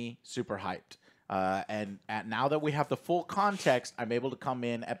was me super hyped. And now that we have the full context, I'm able to come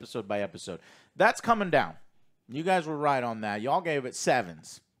in episode by episode. That's coming down. You guys were right on that. Y'all gave it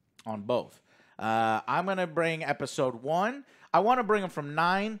 7s on both. I'm going to bring episode 1. I want to bring them from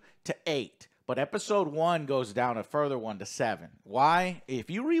 9 to 8. But episode 1 goes down a further one to 7. Why? If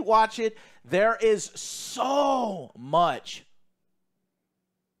you rewatch it, there is so much.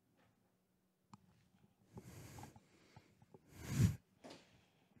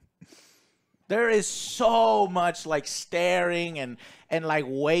 There is so much like staring and like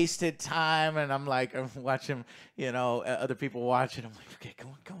wasted time, and I'm watching, other people watching. I'm like, okay,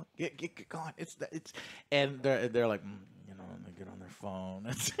 come on, get going. It's and they're like, they get on their phone.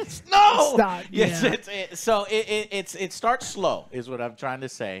 No, stop. Yes, yeah. So it starts slow, is what I'm trying to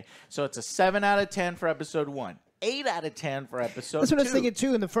say. So it's a 7 out of 10 for episode 1, 8 out of 10 for episode 2. That's what I was thinking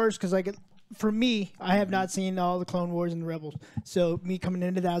too in the first, because for me, I have not seen all the Clone Wars and the Rebels. So me coming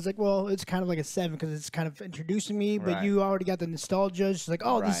into that, I was like, well, it's kind of like a 7 because it's kind of introducing me. But right. you already got the nostalgia. It's like,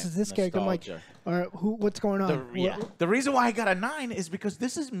 oh, this is this character. I'm like, all right, what's going on? The reason why I got a 9 is because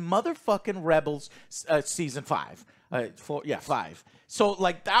this is motherfucking Rebels season 5. 5. So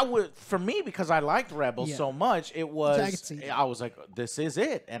like that was for me because I liked Rebels so much. I was like, this is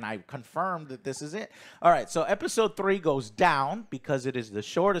it, and I confirmed that this is it. All right, so episode 3 goes down because it is the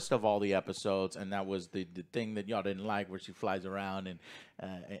shortest of all the episodes, and that was the thing that y'all didn't like, where she flies around and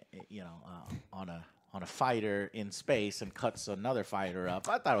on a fighter in space and cuts another fighter up.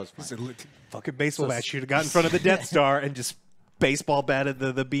 I thought it was fun. Fucking baseball bat should have got in front of the Death Star and just baseball batted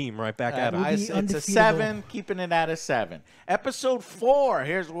the beam right back at him. It's a 7, keeping it at a 7. Episode 4,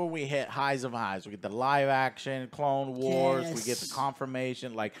 here's where we hit highs of highs. We get the live action, Clone Wars. Yes. We get the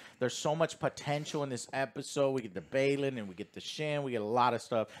confirmation. Like, there's so much potential in this episode. We get the Balin and we get the Shin. We get a lot of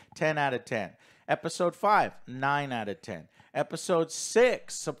stuff. 10 out of 10. Episode 5, 9 out of 10. Episode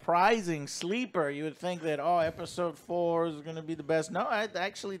 6, surprising sleeper. You would think that, episode 4 is going to be the best. No, I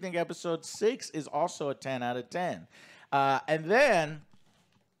actually think episode 6 is also a 10 out of 10. And then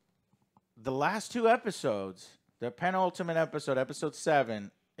the last 2 episodes, the penultimate episode, episode 7,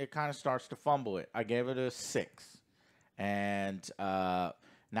 it kind of starts to fumble it. I gave it a 6. And now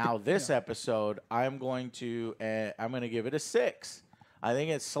this episode, I'm going to give it a 6. I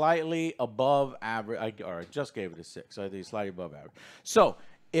think it's slightly above average. I just gave it a 6. So I think it's slightly above average. So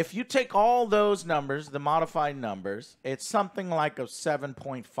if you take all those numbers, the modified numbers, it's something like a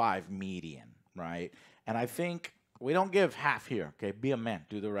 7.5 median, right? And I think we don't give half here, okay? Be a man.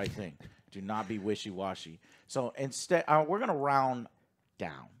 Do the right thing. Do not be wishy-washy. So instead, we're going to round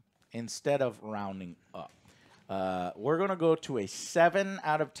down instead of rounding up. We're going to go to a 7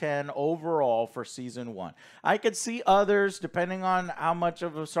 out of 10 overall for season 1. I could see others, depending on how much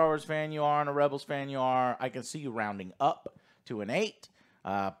of a Star Wars fan you are and a Rebels fan you are, I can see you rounding up to an 8.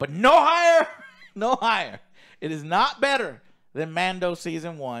 But no higher. No higher. It is not better than Mando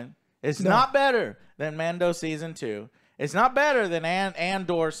season 1. It's not better than Mando season 2. It's not better than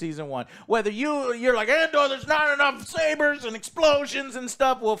Andor season 1. Whether you're like, Andor, there's not enough sabers and explosions and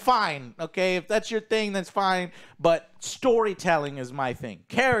stuff. Well, fine. Okay, if that's your thing, that's fine. But storytelling is my thing.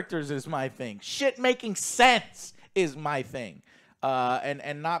 Characters is my thing. Shit making sense is my thing.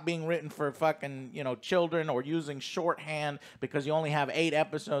 And not being written for fucking, children or using shorthand because you only have 8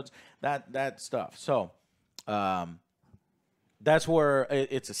 episodes. That stuff. So, that's where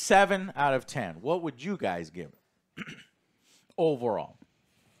it's a 7 out of 10. What would you guys give it? Overall,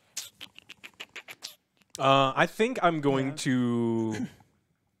 I think I'm going to.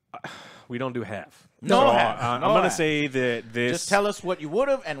 We don't do half. No so, half. I'm going to say that this. Just tell us what you would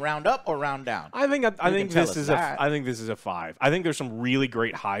have and round up or round down. I think this is a 5. I think there's some really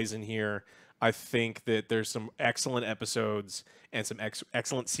great highs in here. I think that there's some excellent episodes and some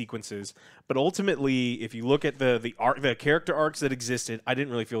excellent sequences. But ultimately, if you look at the character arcs that existed, I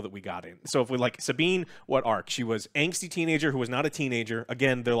didn't really feel that we got in. So if we like Sabine, what arc? She was angsty teenager who was not a teenager.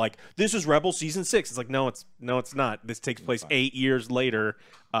 Again, they're like, this is Rebel season 6. It's like, no, it's not. This takes place 8 years later.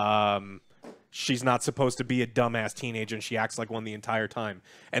 She's not supposed to be a dumbass teenager, and she acts like one the entire time.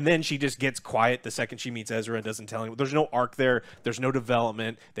 And then she just gets quiet the second she meets Ezra and doesn't tell anyone. There's no arc there. There's no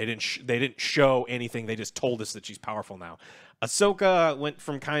development. They didn't show anything. They just told us that she's powerful now. Ahsoka went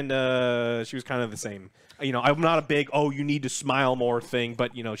from she was kind of the same. I'm not a big, you need to smile more thing,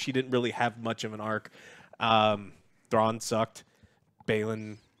 but, she didn't really have much of an arc. Thrawn sucked.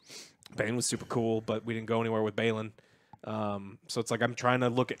 Bane was super cool, but we didn't go anywhere with Balen. So it's like I'm trying to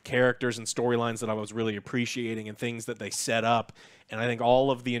look at characters and storylines that I was really appreciating and things that they set up. And I think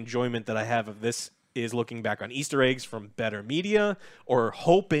all of the enjoyment that I have of this is looking back on Easter eggs from better media or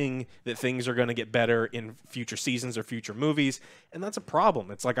hoping that things are going to get better in future seasons or future movies. And that's a problem.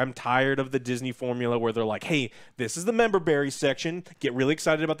 It's like I'm tired of the Disney formula where they're like, hey, this is the member berries section. Get really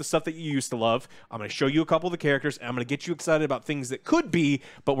excited about the stuff that you used to love. I'm going to show you a couple of the characters, and I'm going to get you excited about things that could be,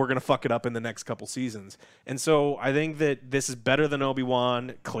 but we're going to fuck it up in the next couple seasons. And so I think that this is better than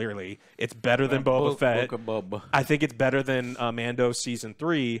Obi-Wan, clearly. It's better than Boba Fett. I think it's better than Mando Season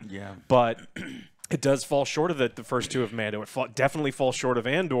 3. Yeah. But it does fall short of the first 2 of Mando. It definitely falls short of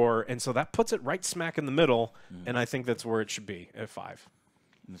Andor, and so that puts it right smack in the middle, and I think that's where it should be, at 5.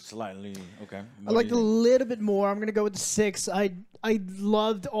 Slightly, okay. I liked a little bit more. I'm going to go with the 6. I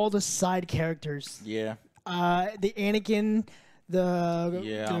loved all the side characters. Yeah. The Anakin,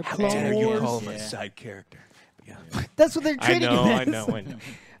 the Clone Wars. You call him a side character. Yeah. That's what they're treating him as. I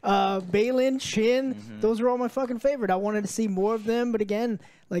know. Balin, Shin, those are all my fucking favorite. I wanted to see more of them, but again,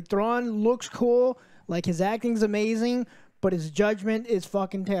 like Thrawn looks cool, like his acting's amazing, but his judgment is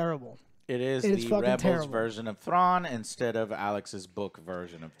fucking terrible. It is the Rebels version of Thrawn instead of Alex's book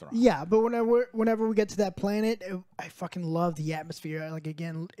version of Thrawn. Yeah, but whenever we get to that planet, I fucking love the atmosphere. Like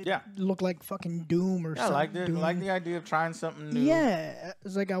again, it looked like fucking Doom or something. I like the idea of trying something new. Yeah,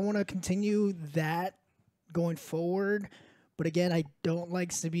 it's like I want to continue that going forward. But again, I don't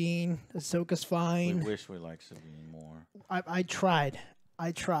like Sabine. Ahsoka's fine. We wish we liked Sabine more. I tried.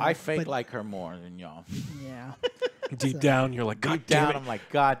 I fake like her more than y'all. Yeah. Deep down, you're like, God damn it. I'm like,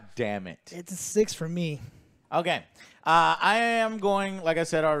 God damn it. It's a 6 for me. Okay. I am going, like I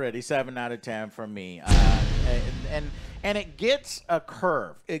said already, 7 out of 10 for me. And it gets a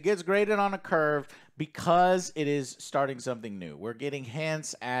curve. It gets graded on a curve because it is starting something new. We're getting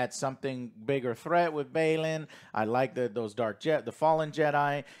hints at something bigger threat with Balin. I like those the Fallen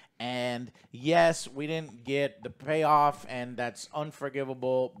Jedi. And yes, we didn't get the payoff, and that's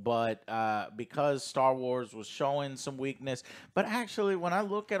unforgivable. But because Star Wars was showing some weakness, but actually, when I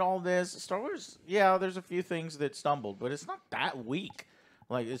look at all this, Star Wars, there's a few things that stumbled, but it's not that weak.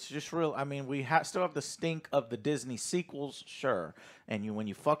 Like, it's just real. I mean, we still have the stink of the Disney sequels, sure. And when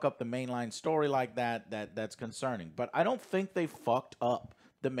you fuck up the mainline story like that's concerning. But I don't think they fucked up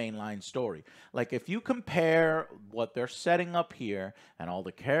the mainline story. Like, if you compare what they're setting up here and all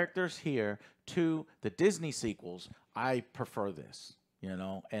the characters here to the Disney sequels, I prefer this.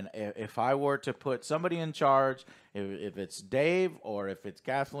 And if I were to put somebody in charge, if it's Dave or if it's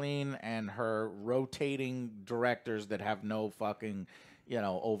Kathleen and her rotating directors that have no fucking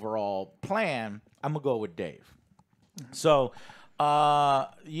overall plan, I'm gonna go with Dave. So,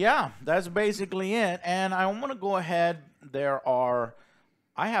 yeah, that's basically it. And I want to go ahead.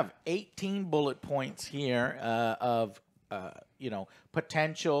 I have 18 bullet points here of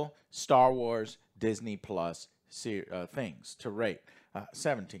potential Star Wars Disney Plus things to rate.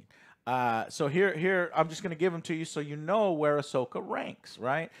 17. So here I'm just gonna give them to you so you know where Ahsoka ranks,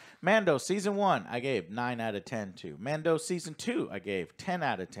 right? Mando season 1, I gave 9 out of 10 to. Mando season 2, I gave 10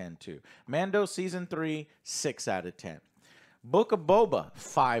 out of 10 to. Mando season 3, 6 out of 10. Book of Boba,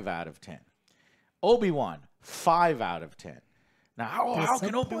 5 out of 10. Obi-Wan, 5 out of 10. Now, how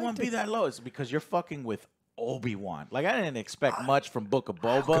can Obi-Wan be that low? It's because you're fucking with Obi-Wan. Like, I didn't expect much from Book of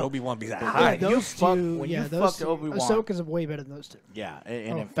Boba. How could Obi-Wan be that high? When you fucked Obi-Wan. Ahsoka's way better than those two. Yeah,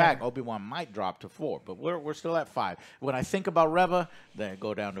 and in fact, Obi-Wan might drop to 4, but we're still at 5. When I think about Reva, then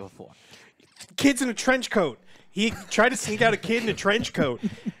go down to a 4. Kid's in a trench coat. He tried to sneak out a kid in a trench coat.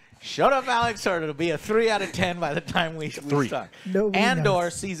 Shut up, Alex, or it'll be a 3 out of 10 by the time we start. Andor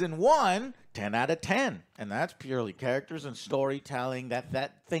season 1, 10 out of 10. And that's purely characters and storytelling.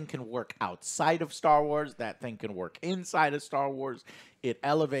 That thing can work outside of Star Wars. That thing can work inside of Star Wars. It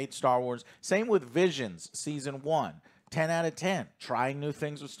elevates Star Wars. Same with Visions season 1. 10 out of 10. Trying new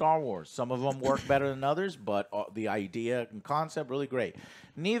things with Star Wars. Some of them work better than others, but the idea and concept, really great.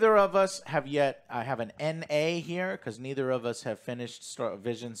 Neither of us have yet, I have an NA here, because neither of us have finished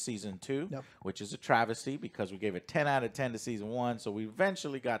Vision Season 2, which is a travesty, because we gave it 10 out of 10 to Season 1, so we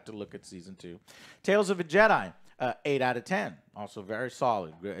eventually got to look at Season 2. Tales of a Jedi. 8 out of 10. Also very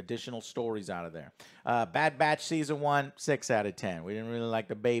solid. Additional stories out of there. Bad Batch Season 1, 6 out of 10. We didn't really like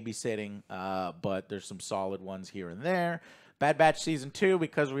the babysitting, but there's some solid ones here and there. Bad Batch Season 2,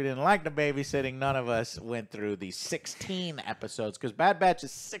 because we didn't like the babysitting, none of us went through the 16 episodes, because Bad Batch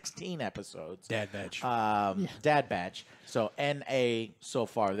is 16 episodes. Dad Batch. Dad Batch. So NA so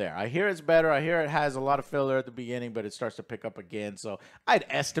far there. I hear it's better. I hear it has a lot of filler at the beginning, but it starts to pick up again. So I'd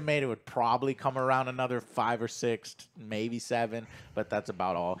estimate it would probably come around another 5 or 6, maybe 7, but that's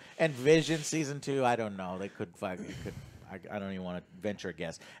about all. And Vision Season 2, I don't know. They could I don't even want to venture a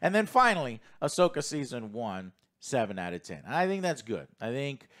guess. And then finally, Ahsoka Season 1, 7 out of 10. And I think that's good. I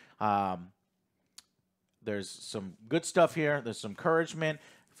think there's some good stuff here. There's some encouragement.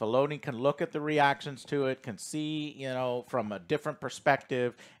 Filoni can look at the reactions to it, can see, from a different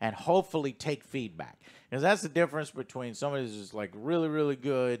perspective, and hopefully take feedback. Because that's the difference between somebody who's just like really, really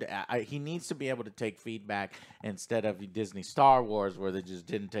good. He needs to be able to take feedback instead of Disney Star Wars, where they just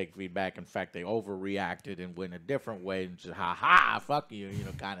didn't take feedback. In fact, they overreacted and went a different way and just, fuck you,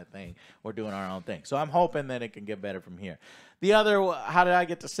 kind of thing. We're doing our own thing. So I'm hoping that it can get better from here. The other, how did I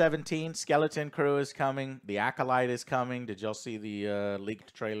get to 17? Skeleton Crew is coming. The Acolyte is coming. Did y'all see the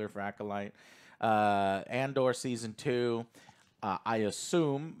leaked trailer for Acolyte? Andor Season 2. I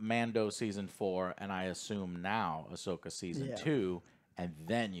assume Mando Season 4, and I assume now Ahsoka Season 2, and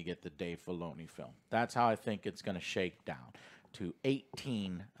then you get the Dave Filoni film. That's how I think it's going to shake down to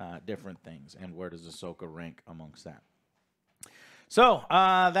 18 different things. And where does Ahsoka rank amongst that? So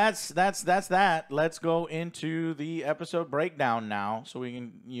that's that. Let's go into the episode breakdown now, so we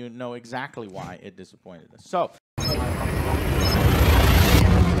can know exactly why it disappointed us. So.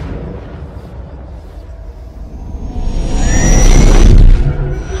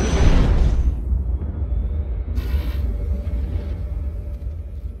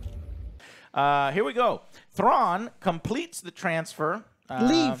 Here we go. Thrawn completes the transfer.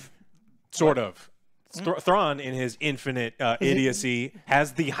 Sort of. Thrawn, in his infinite idiocy,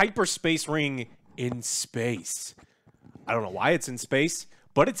 has the hyperspace ring in space. I don't know why it's in space,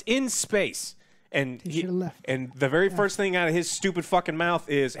 but it's in space. And and the very first thing out of his stupid fucking mouth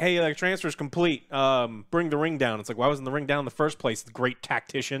is, "Hey, the transfer's complete. Bring the ring down." It's like, why wasn't the ring down in the first place? The great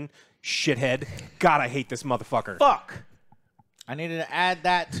tactician, shithead. God, I hate this motherfucker. Fuck. I needed to add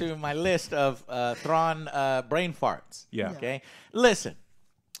that to my list of Thrawn brain farts. Yeah. Okay. Listen.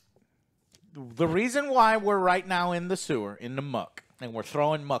 The reason why we're right now in the sewer, in the muck, and we're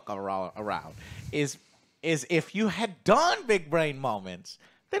throwing muck around is if you had done big brain moments,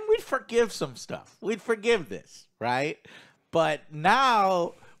 then we'd forgive some stuff. We'd forgive this, right? But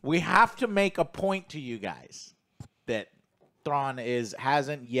now we have to make a point to you guys that Thrawn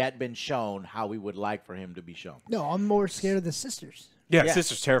hasn't yet been shown how we would like for him to be shown. No, I'm more scared of the sisters. Yeah,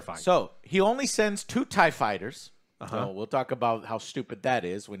 sister's terrifying. So he only sends 2 TIE fighters. So we'll talk about how stupid that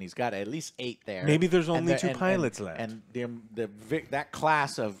is when he's got at least 8 there. Maybe there's only 2 pilots left. And that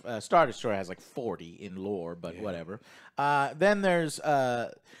class of Star Destroyer has like 40 in lore, but whatever. Then there's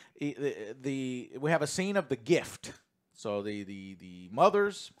we have a scene of the gift. So the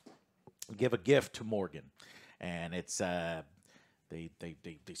mothers give a gift to Morgan, and it's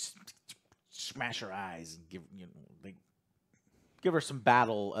smash her eyes and they give her some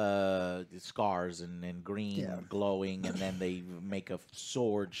battle scars and green glowing, and then they make a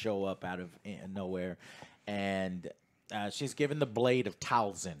sword show up out of nowhere, and she's given the blade of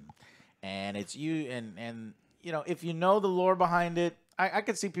Talzin, and it's and if you know the lore behind it, I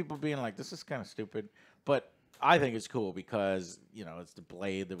could see people being like, this is kind of stupid, but I think it's cool because it's the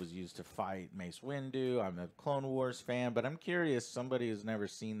blade that was used to fight Mace Windu. I'm a Clone Wars fan, but I'm curious, somebody who's never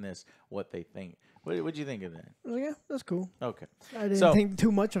seen this, what they think. What do you think of that? Yeah, that's cool. Okay. I didn't think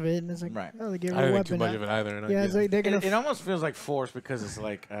too much of it. And it's like, right. Oh, they gave her I a didn't weapon. think too much of it either. Yeah, it's like they're gonna it almost feels like forced because it's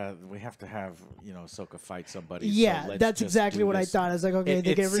like we have to have Ahsoka fight somebody. Yeah, so that's exactly what I thought. I was like, okay,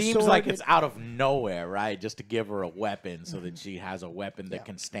 they gave her seems sword. like it's out of nowhere, right? Just to give her a weapon so that she has a weapon that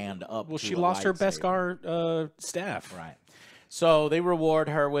can stand up. Well, to she a lost her lightsaber. Beskar staff. Right. So they reward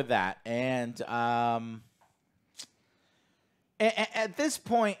her with that, and at this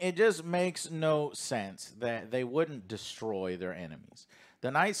point, it just makes no sense that they wouldn't destroy their enemies.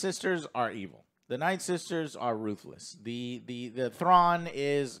 The Night Sisters are evil. The Night Sisters are ruthless. The Thrawn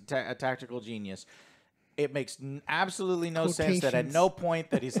is a tactical genius. It makes absolutely no sense that at no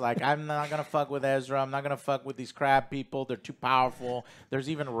point that he's like, I'm not going to fuck with Ezra. I'm not going to fuck with these crab people. They're too powerful. There's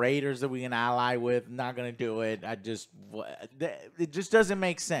even raiders that we can ally with. Not going to do it. It just doesn't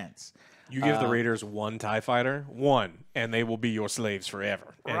make sense. You give the Raiders one TIE fighter, and they will be your slaves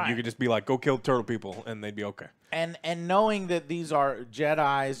forever. And you could just be like, go kill turtle people, and they'd be okay. And knowing that these are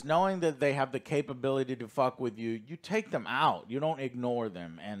Jedis, knowing that they have the capability to fuck with you, you take them out. You don't ignore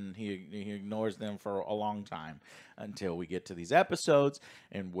them. And he ignores them for a long time until we get to these episodes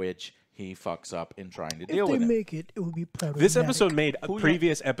in which he fucks up in trying to deal with it. If they make it, it will be problematic. This episode made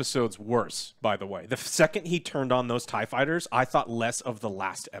previous episodes worse, by the way. The second he turned on those TIE fighters, I thought less of the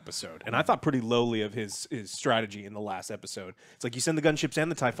last episode. And I thought pretty lowly of his strategy in the last episode. It's like you send the gunships and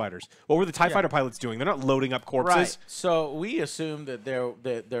the TIE fighters. What were the TIE fighter pilots doing? They're not loading up corpses. Right. So we assume that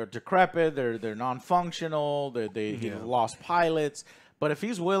they're decrepit, they're non-functional, he lost pilots. But if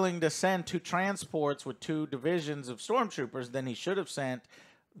he's willing to send 2 transports with 2 divisions of stormtroopers, then he should have sent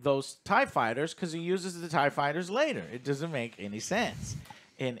those TIE fighters because he uses the TIE fighters later. It doesn't make any sense.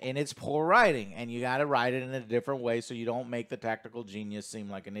 And it's poor writing, and you got to write it in a different way so you don't make the tactical genius seem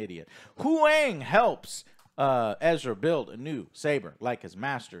like an idiot. Huang helps Ezra build a new saber like his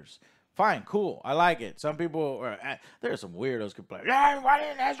master's. Fine, cool, I like it. Some people, there are some weirdos who play. Why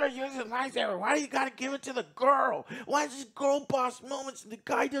didn't Ezra use his lightsaber? Why do you gotta give it to the girl? Why is this girl boss moments and the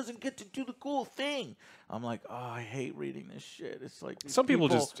guy doesn't get to do the cool thing? I'm like, oh, I hate reading this shit. It's like some people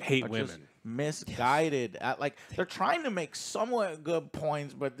just hate women. Just misguided. Like they're trying to make somewhat good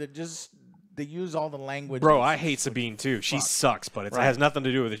points, but they use all the language. Bro, I hate Sabine too. She sucks, but it has nothing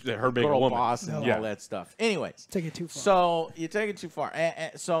to do with her being a woman. Boss and all that stuff. Anyways, take it too far. So you take it too far,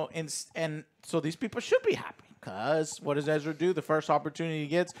 and so these people should be happy because what does Ezra do? The first opportunity he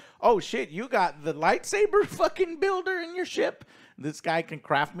gets, oh shit, you got the lightsaber fucking builder in your ship. This guy can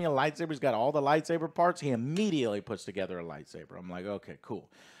craft me a lightsaber. He's got all the lightsaber parts. He immediately puts together a lightsaber. I'm like, okay, cool.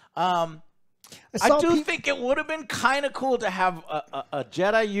 I do think it would have been kind of cool to have a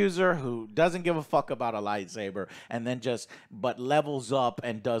Jedi user who doesn't give a fuck about a lightsaber and then but levels up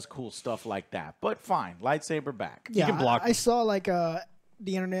and does cool stuff like that. But fine, lightsaber back. Yeah, you can block. I saw like the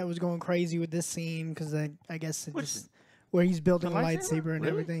internet was going crazy with this scene because I guess it just where he's building a lightsaber and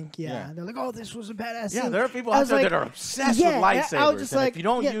everything. Yeah, they're like, oh, this was a badass scene. Yeah, there are people out there that are obsessed with lightsabers. I was just like, if you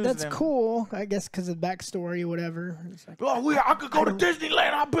don't use that's them, cool. I guess because of the backstory or whatever. It's like, I could go to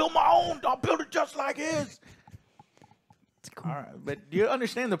Disneyland. I'll build my own. I'll build it just like his. It's cool. All right, but you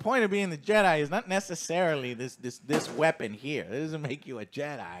understand the point of being the Jedi is not necessarily this weapon here. It doesn't make you a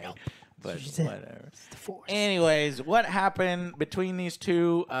Jedi. Nope. But whatever. Anyways, what happened between these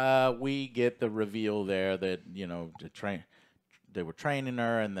two? We get the reveal there that they were training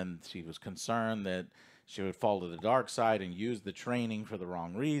her, and then she was concerned that she would fall to the dark side and use the training for the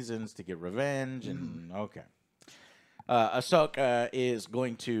wrong reasons to get revenge. And okay, Ahsoka is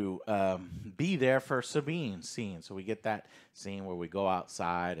going to be there for Sabine's scene, so we get that scene where we go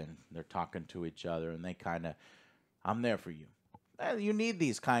outside and they're talking to each other, and they kind of, I'm there for you. You need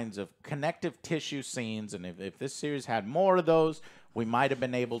these kinds of connective tissue scenes, and if this series had more of those, we might have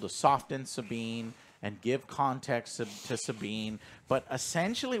been able to soften Sabine and give context to Sabine. But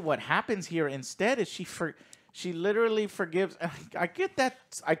essentially what happens here instead is she literally forgives. I get that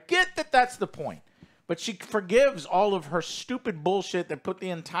that's the point. But she forgives all of her stupid bullshit that put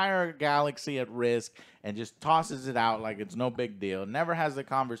the entire galaxy at risk and just tosses it out like it's no big deal. Never has the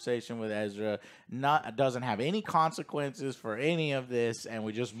conversation with Ezra. Doesn't have any consequences for any of this, and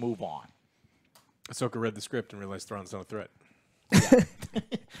we just move on. Ahsoka read the script and realized Thrawn's not a threat. Yeah.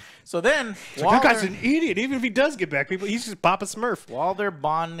 So then, that guy's an idiot. Even if he does get back, he's just Papa Smurf. While they're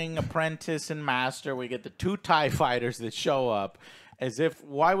bonding apprentice and master, we get the 2 TIE fighters that show up. As if,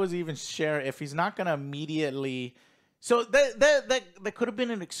 why was he even sharing if he's not going to immediately... So that could have been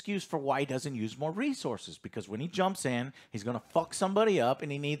an excuse for why he doesn't use more resources. Because when he jumps in, he's going to fuck somebody up,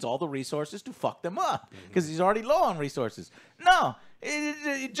 and he needs all the resources to fuck them up. Because he's already low on resources. No,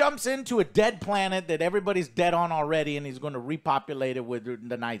 he jumps into a dead planet that everybody's dead on already, and he's going to repopulate it with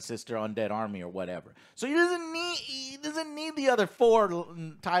the Night Sister Undead Army or whatever. So he doesn't need the other 4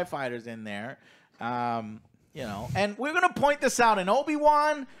 TIE fighters in there. You know, and we're going to point this out in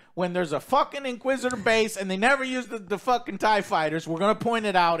Obi-Wan when there's a fucking Inquisitor base and they never use the fucking TIE fighters. We're going to point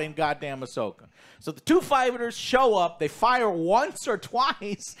it out in goddamn Ahsoka. So the 2 fighters show up. They fire once or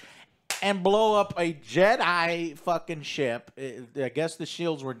twice and blow up a Jedi fucking ship. I guess the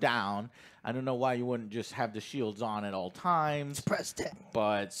shields were down. I don't know why you wouldn't just have the shields on at all times. Surprise attack.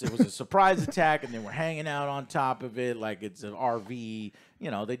 But it was a surprise attack, and they were hanging out on top of it like it's an RV. You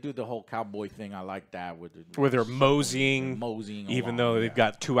know, they do the whole cowboy thing. I like that. Where they're moseying even though they've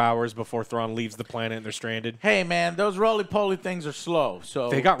got 2 hours before Thrawn leaves the planet and they're stranded. Hey, man, those roly-poly things are slow. So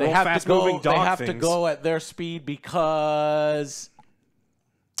they got real fast-moving dog things. They have to go at their speed because...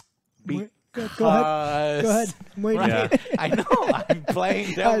 Go ahead. Wait. Right. Yeah. I know. I'm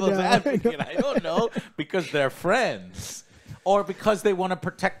playing devil's advocate. I don't know because they're friends, or because they want to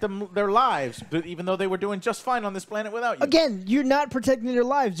protect their lives, but even though they were doing just fine on this planet without you. Again, you're not protecting their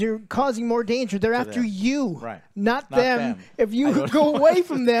lives. You're causing more danger. They're after you, right? Not them. If you go away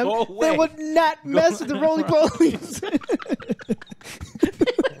from them, they would not mess with the roly-polies.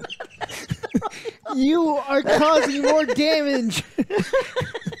 You are causing more damage.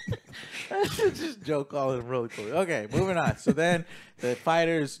 Just joke all them really cool. Okay, moving on. So then the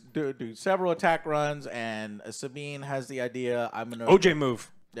fighters do several attack runs, and Sabine has the idea, I'm going to... OJ move.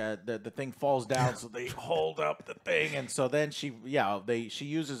 The thing falls down, so they hold up the thing, and so then she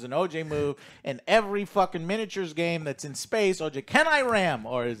uses an OJ move in every fucking miniatures game that's in space. OJ, can I ram?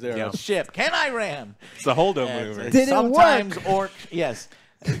 Or is there a ship? Can I ram? It's the holdo maneuver. Did sometimes it work? Yes.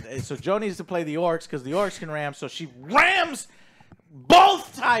 So Joe needs to play the orcs because the orcs can ram, so she rams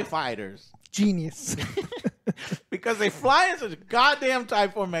both TIE fighters. Genius. Because they fly in such a goddamn TIE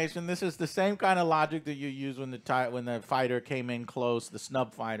formation. This is the same kind of logic that you use when the fighter came in close, the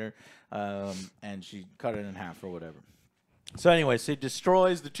snub fighter, and she cut it in half or whatever. So anyway, she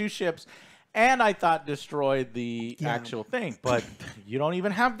destroys the 2 ships, and I thought destroyed the actual thing. But you don't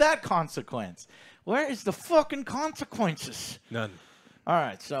even have that consequence. Where is the fucking consequences? None. All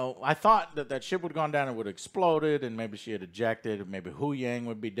right, so I thought that ship would have gone down and would have exploded, and maybe she had ejected, or maybe Hu Yang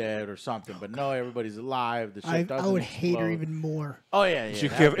would be dead or something. But no, everybody's alive. The ship doesn't I would explode. hate her even more. Oh, yeah.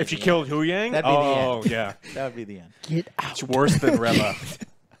 If she killed Hu Yang? That'd be the end. Oh, yeah. That would be the end. Get out. It's worse than Reva.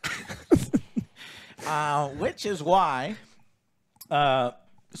 Which is why,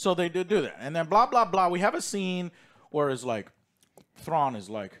 so they do that. And then blah, blah, blah. We have a scene where it's like, Thrawn is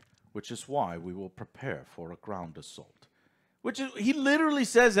like, which is why we will prepare for a ground assault. Which is, he literally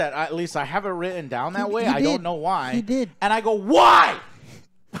says that. At least I have it written down that way. I don't know why. He did. And I go, why?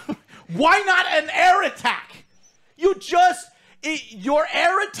 Why not an air attack? Your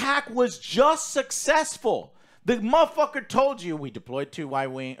air attack was just successwe motherfucker told you we deployed 2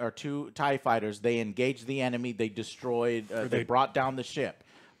 Y-wing or 2 TIE fighters. They engaged the enemy. They destroyed. They brought down the ship.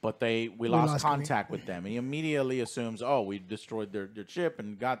 But we lost contact with them. He immediately assumes, oh, we destroyed their ship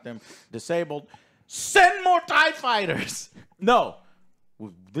and got them disabled. Send more TIE fighters. No.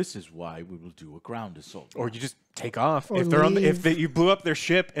 Well, this is why we will do a ground assault. Or you just take off. Or You blew up their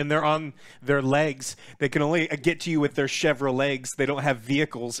ship and they're on their legs, they can only get to you with their Chevrolet legs. They don't have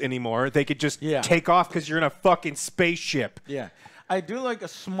vehicles anymore. They could just take off because you're in a fucking spaceship. Yeah. I do like a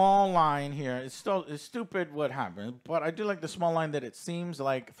small line here. It's stupid what happened, but I do like the small line that it seems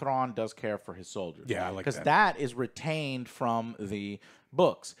like Thrawn does care for his soldiers. Yeah, I like that. Because that is retained from the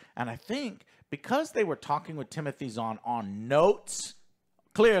books. And I think because they were talking with Timothy Zahn on notes,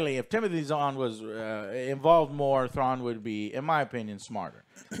 clearly if Timothy Zahn was involved more, Thrawn would be, in my opinion, smarter.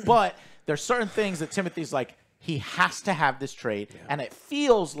 But there's certain things that Timothy's like, he has to have this trait, and it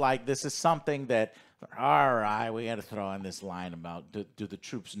feels like this is something that, all right, we got to throw in this line about do the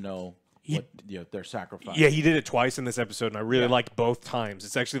troops know their sacrifice. Yeah, he did it twice in this episode, and I really liked both times.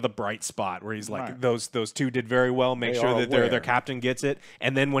 It's actually the bright spot where he's like, those two did very well. Make sure that their captain gets it,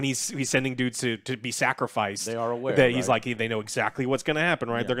 and then when he's sending dudes to be sacrificed, they are aware. That he's like, they know exactly what's going to happen,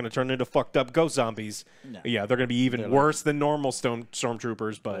 right? They're going to turn into fucked up ghost zombies. Yeah, they're going to be even worse than normal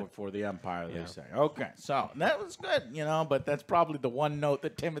stormtroopers, but for the Empire, they say. Okay, so that was good, but that's probably the one note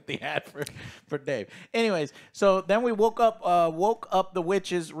that Timothy had for Dave. Anyways, so then we woke up the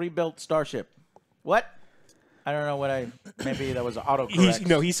witches, rebuilt Starship. What? I don't know maybe that was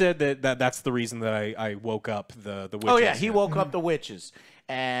autocorrect. He said that's the reason that I woke up the witches. Oh yeah, he woke up the witches,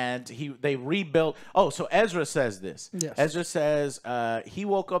 and they rebuilt. Oh, so Ezra says this. Yes. Ezra says he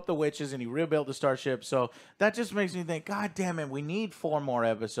woke up the witches and he rebuilt the Starship. So that just makes me think, God damn it, we need 4 more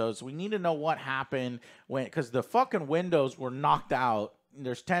episodes. We need to know what happened because the fucking windows were knocked out.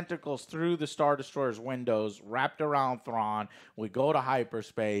 There's tentacles through the Star Destroyer's windows wrapped around Thrawn. We go to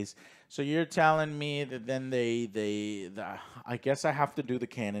hyperspace. So you're telling me that then I guess I have to do the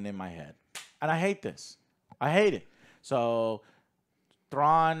canon in my head. And I hate this. I hate it. So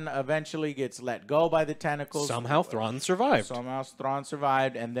Thrawn eventually gets let go by the tentacles. Somehow Thrawn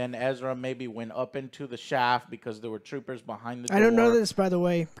survived. And then Ezra maybe went up into the shaft because there were troopers behind the door. I don't know this, by the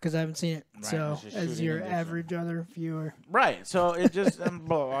way, because I haven't seen it. Right, so, as your average other viewer. Right. So it just...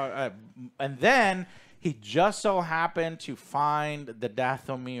 and then he just so happened to find the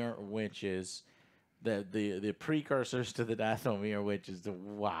Dathomir witches, the precursors to the Dathomir witches.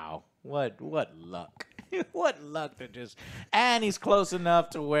 Wow. What luck. What luck to just... And he's close enough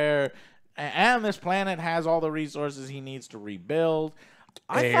to where... And this planet has all the resources he needs to rebuild.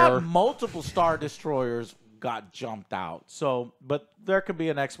 I thought multiple Star Destroyers got jumped out. So, but there could be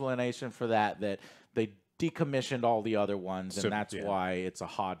an explanation for that they decommissioned all the other ones, and that's why it's a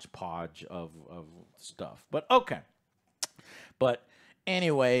hodgepodge of stuff. But okay. But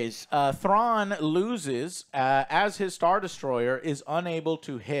anyways, Thrawn loses as his Star Destroyer is unable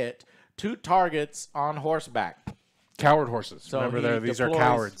to hit 2 targets on horseback. Coward horses. So remember, these are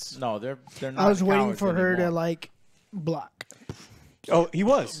cowards. No, they're not. I was waiting for her anymore. to block. Oh, he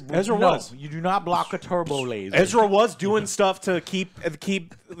was. Ezra No, was. you do not block a turbo laser. Ezra was doing stuff to keep.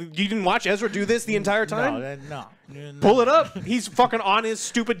 You didn't watch Ezra do this the entire time? No. Pull it up. He's fucking on his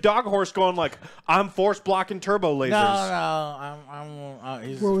stupid dog horse going like, I'm force blocking turbo lasers. No.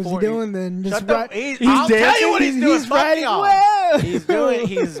 What was he doing then? Shut Just I'll tell you what he's doing. He's riding well.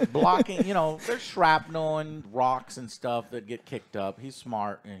 He's blocking, there's shrapnel and rocks and stuff that get kicked up. He's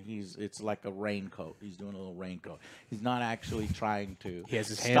smart, and it's like a raincoat. He's doing a little raincoat. He's not actually trying to He has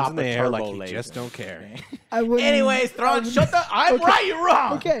his stop hands in the air like he laser. just don't care. Okay? Anyways, Thrawn, I'm okay. right, you're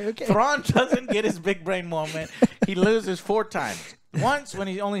wrong. Okay. Thrawn doesn't get his big brain moment. He loses 4 times. Once, when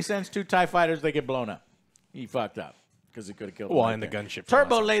he only sends 2 TIE fighters, they get blown up. He fucked up because he could have killed them. Well, and the gunship.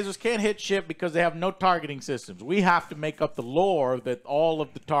 Turbo lasers can't hit ship because they have no targeting systems. We have to make up the lore that all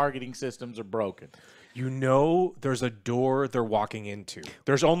of the targeting systems are broken. There's a door they're walking into.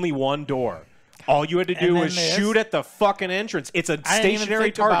 There's only one door. All you had to do was shoot at the fucking entrance. It's a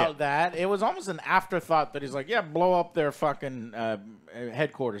stationary target. About that. It was almost an afterthought that he's like, yeah, blow up their fucking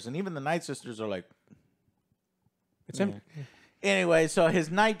headquarters. And even the Night Sisters are like... It's him. Anyway, so his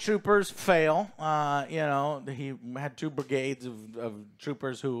night troopers fail. He had 2 brigades of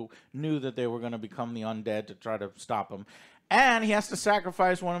troopers who knew that they were going to become the undead to try to stop him. And he has to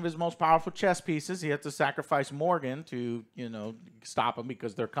sacrifice one of his most powerful chess pieces. He has to sacrifice Morgan to, stop him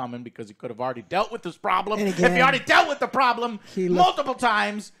because they're coming, because he could have already dealt with this problem. And again, if he already dealt with the problem multiple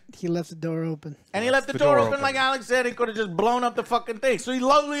times. He left the door open. And he left the door open like Alex said. He could have just blown up the fucking thing. So he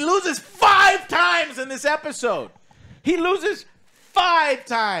loses 5 times in this episode. He loses 5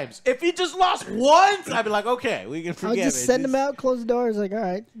 times. If he just lost once, I'd be like, okay, we can forget it. I'll just send him out, close the door. It's like, all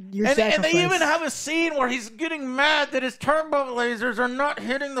right, you're sacrificed. And they even have a scene where he's getting mad that his turbo lasers are not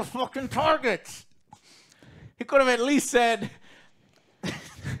hitting the fucking targets. He could have at least said...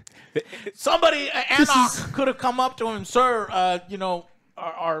 Somebody, Anok, could have come up to him, sir,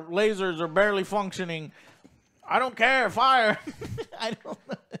 our lasers are barely functioning. I don't care, fire. I don't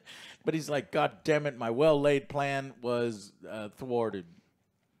know. But he's like, God damn it, my well-laid plan was thwarted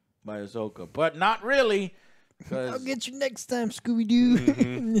by Ahsoka. But not really. I'll get you next time,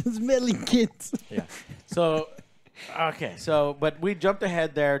 Scooby-Doo. Those meddling kids. Yeah. So, okay. So, but we jumped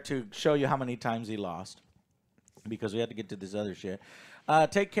ahead there to show you how many times he lost. Because we had to get to this other shit.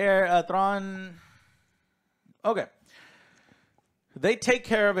 Take care, Thrawn. Okay. They take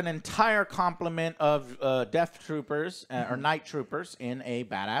care of an entire complement of death troopers or night troopers in a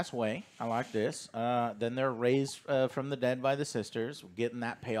badass way. I like this. Then they're raised from the dead by the sisters, getting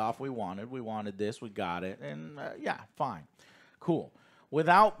that payoff we wanted. We wanted this. We got it. And, yeah, fine. Cool.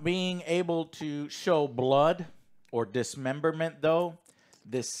 Without being able to show blood or dismemberment, though,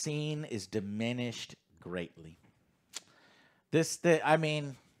 this scene is diminished greatly. I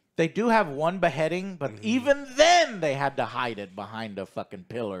mean, they do have one beheading, but even then they had to hide it behind a fucking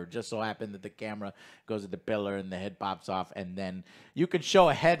pillar. Just so happened that the camera goes at the pillar and the head pops off, and then you can show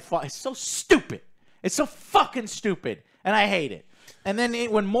a head fall. It's so stupid. It's so fucking stupid, and I hate it. And then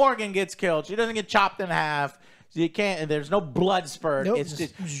when Morgan gets killed, she doesn't get chopped in half. So you can't. There's no blood spurt. Nope.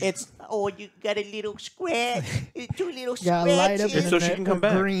 It's oh, you got a little scratch, 2 little light up scratches. so she can come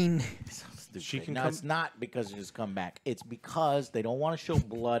back. Green. She can it's not because she just come back. It's because they don't want to show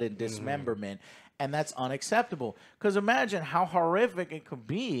blood and dismemberment, and that's unacceptable. Because imagine how horrific it could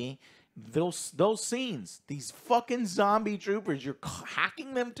be. Those scenes, these fucking zombie troopers, you're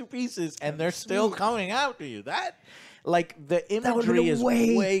hacking them to pieces, and they're still coming out to you. Like, the imagery is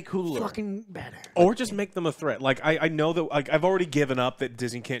way cooler. Fucking better. Or just make them a threat. Like, I know that, like, I've already given up that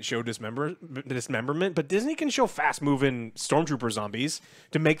Disney can't show dismemberment, but Disney can show fast-moving stormtrooper zombies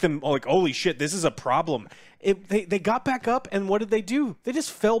to make them, like, holy shit, this is a problem. They got back up, and what did they do? They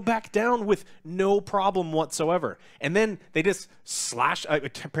just fell back down with no problem whatsoever. And then they just slash.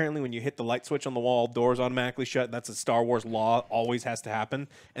 Apparently, when you hit the light switch on the wall, doors automatically shut. That's a Star Wars law. Always has to happen.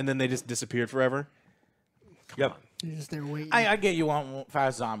 And then they just disappeared forever. Come on. You're just there waiting. I get you want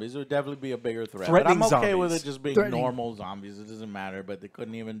fast zombies. It would definitely be a bigger threat. Threatening but I'm okay with zombies. it just being normal zombies. It doesn't matter, but they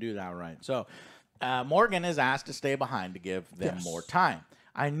couldn't even do that right. So Morgan is asked to stay behind to give them more time.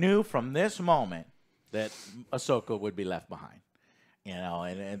 I knew from this moment that Ahsoka would be left behind. You know,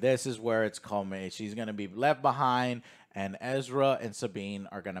 and this is where it's culminated. She's going to be left behind, and Ezra and Sabine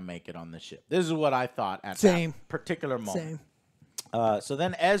are going to make it on the ship. This is what I thought at that particular moment. Same. So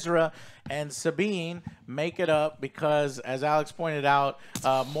then Ezra and Sabine make it up because, as Alex pointed out,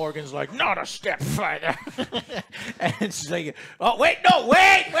 Morgan's like, not a step further. And she's like, oh, wait.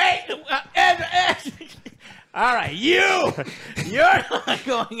 Ezra. All right, you're not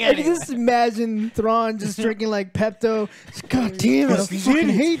going anywhere. I can just imagine Thrawn just drinking like Pepto. God damn it, I fucking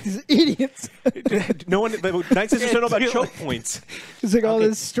hate these idiots. No one, the Night Sisters don't know about choke points. It's like all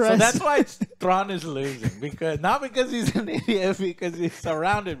this stress. So that's why Thrawn is losing, not because he's an idiot, because he's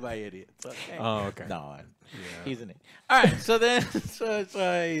surrounded by idiots. Okay. Oh, okay. No, he's an idiot. All right, so then,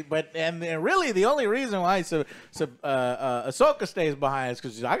 really the only reason why Ahsoka stays behind is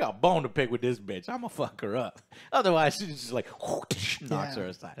because I got a bone to pick with this bitch. I'm gonna fuck her up. Otherwise, she's just like knocks her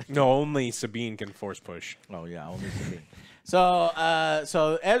aside. No, only Sabine can force push. Oh yeah, only Sabine.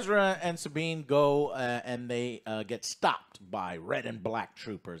 So Ezra and Sabine go and they get stopped by red and black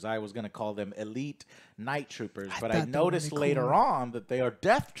troopers. I was gonna call them elite night troopers, but I noticed later on that they are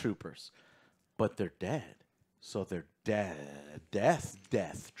death troopers, but they're dead. So they're death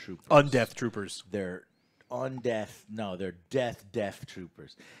troopers. Undeath troopers. They're they're death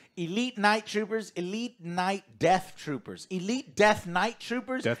troopers. Elite night troopers, elite night death troopers. Elite death night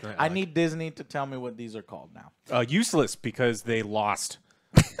troopers? I need Disney to tell me what these are called now. Useless because they lost.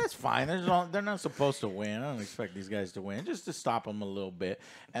 That's fine. They're not supposed to win. I don't expect these guys to win. Just to stop them a little bit.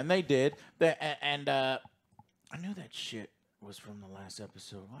 And they did. I knew that shit was from the last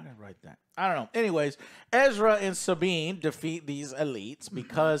episode. Why did I write that? I don't know. Anyways, Ezra and Sabine defeat these elites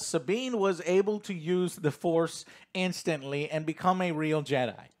because Sabine was able to use the Force instantly and become a real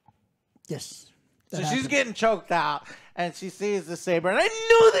Jedi. Yes. So she's getting choked out, and she sees the saber. And I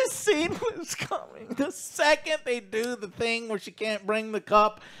knew this scene was coming. The second they do the thing where she can't bring the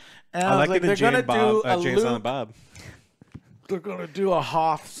cup, and I was like, they're going to do a Luke. They're going to do a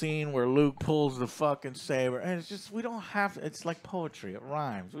Hoth scene where Luke pulls the fucking saber. And it's just, we don't have to. It's like poetry. It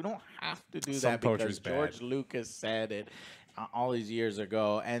rhymes. We don't have to do that because George Lucas said it all these years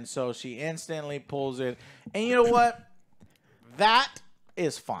ago. And so she instantly pulls it. And you know what? That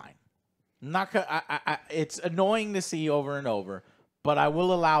is fine. It's annoying to see over and over. But I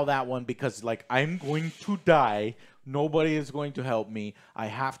will allow that one because, like, I'm going to die. Nobody is going to help me. I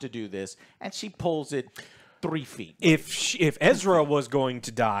have to do this. And she pulls it 3 feet. If Ezra was going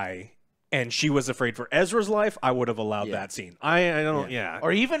to die and she was afraid for Ezra's life, I would have allowed that scene. I don't.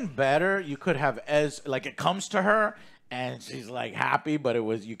 Or even better, you could have like it comes to her and she's like happy, but it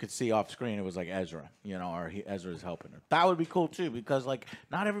was you could see off screen it was like Ezra, or Ezra's helping her. That would be cool too because like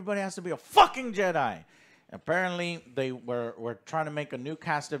not everybody has to be a fucking Jedi. Apparently, they were trying to make a new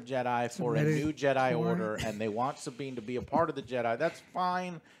cast of Jedi for a new Jedi Order, and they want Sabine to be a part of the Jedi. That's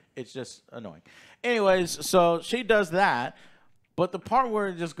fine. It's just annoying. Anyways, so she does that, but the part where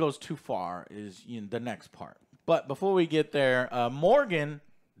it just goes too far is the next part. But before we get there, Morgan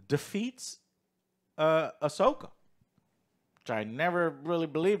defeats Ahsoka, which I never really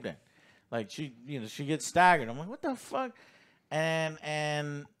believed in. Like she gets staggered. I'm like, what the fuck?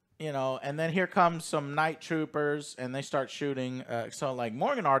 and you know, and then here comes some night troopers, and they start shooting. So like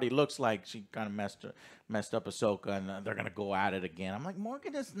Morgan already looks like she kind of messed up Ahsoka, and they're gonna go at it again. I'm like,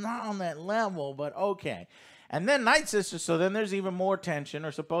 Morgan is not on that level, but okay. And then Night Sister, so then there's even more tension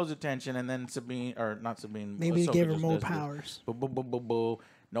or supposed tension, and then Sabine, or not Sabine, maybe Ahsoka they gave her just more does this. powers. Boo, boo, boo, boo, boo.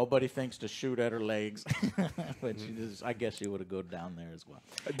 Nobody thinks to shoot at her legs, but she just, I guess she would have gone down there as well.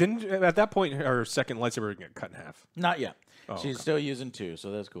 Didn't at that point her second lightsaber get cut in half? Not yet. Oh, She's okay. still using 2, so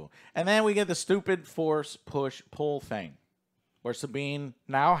that's cool. And then we get the stupid force push pull thing, where Sabine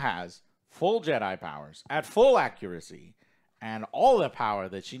now has full Jedi powers at full accuracy and all the power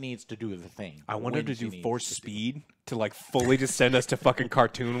that she needs to do the thing. I wanted to when she do needs force to speed to like fully just send us to fucking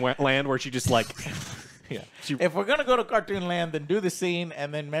cartoon land where she just like. Yeah. If we're gonna go to cartoon land, then do the scene,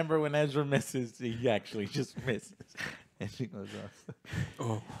 and then remember when Ezra misses, he actually just misses, and she goes off.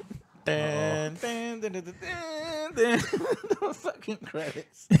 Oh. Dun, dun, dun, dun, dun, dun, dun. The fucking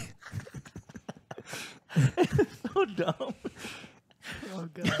credits. It's so dumb. Oh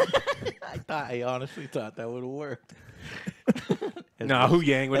god. I honestly thought that would have worked. No, Hu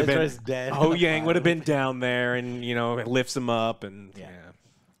Yang would have Ezra's been dead. Hu Yang would have been down there, and you know, it lifts him up, and Yeah. yeah.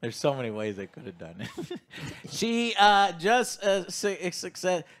 There's so many ways they could have done it. She just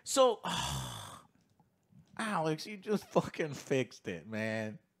success. So, Alex, you just fucking fixed it,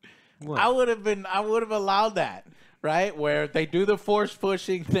 man. What? I would have allowed that, right? Where they do the force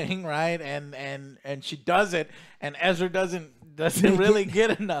pushing thing, right? And she does it, and Ezra doesn't really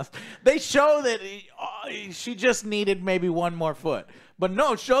get enough. They show that she just needed maybe one more foot, but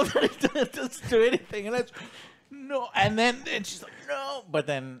no, show that it doesn't do anything, and that's no. And she's like no, but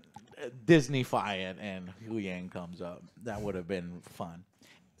then Disney-fy it, and Hu Yang comes up. That would have been fun.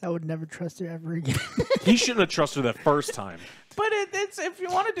 I would never trust her ever again. He shouldn't have trusted her the first time. But it's if you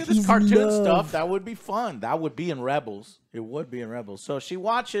want to do this He's cartoon love. stuff, that would be fun. That would be in Rebels. It would be in Rebels. So she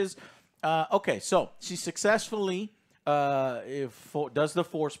watches. Okay, so she successfully does the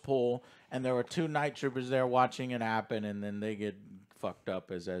force pull, and there were 2 night troopers there watching it happen, and then they get fucked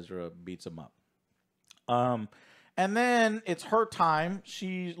up as Ezra beats them up. And then it's her time.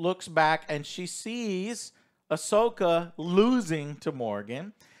 She looks back and she sees Ahsoka losing to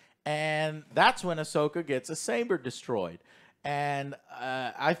Morgan, and that's when Ahsoka gets a saber destroyed. And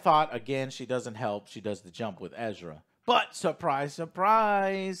I thought, again, she doesn't help. She does the jump with Ezra. But surprise,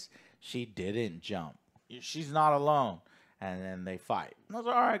 surprise, she didn't jump. She's not alone. And then they fight. And I was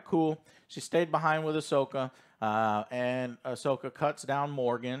like, all right, cool. She stayed behind with Ahsoka. And Ahsoka cuts down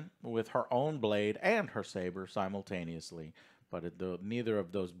Morgan with her own blade and her saber simultaneously. But neither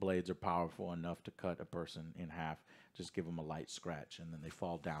of those blades are powerful enough to cut a person in half. Just give them a light scratch, and then they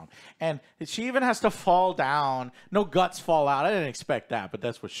fall down. And she even has to fall down. No guts fall out. I didn't expect that, but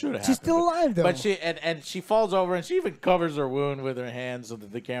that's what should have happened. She's still alive, though. But she falls over, and she even covers her wound with her hands so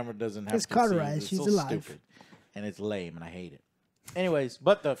that the camera doesn't have It's to cauterized. see. It's She's so alive. stupid, and it's lame, and I hate it. Anyways,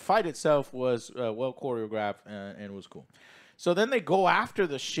 but the fight itself was well choreographed and was cool. So then they go after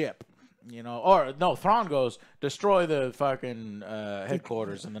the ship. You know, or no, Thrawn goes, destroy the fucking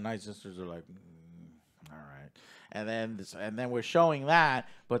headquarters, and the Night Sisters are like, all right. And then we're showing that,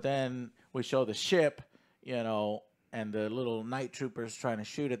 but then we show the ship, you know, and the little night troopers trying to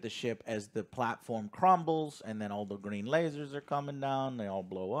shoot at the ship as the platform crumbles, and then all the green lasers are coming down, they all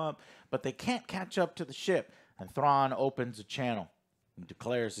blow up, but they can't catch up to the ship. And Thrawn opens a channel and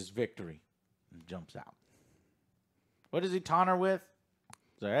declares his victory and jumps out. What does he taunt her with?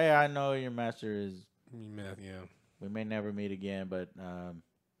 So, hey, I know your master is. Yeah. We may never meet again, but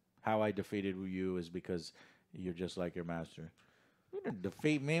how I defeated you is because you're just like your master. You didn't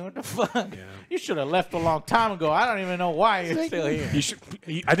defeat me. What the fuck? Yeah. You should have left a long time ago. I don't even know why you're still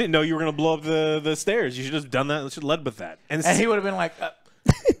here. I didn't know you were gonna blow up the stairs. You should have done that. You should have led with that. And he would have been like,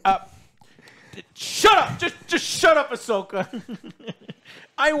 shut up. Just shut up, Ahsoka.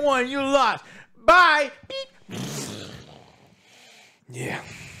 I won. You lost. Bye. Beep. Yeah.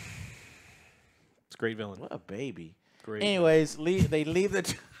 It's a great villain. What a baby. Great. Anyways, they leave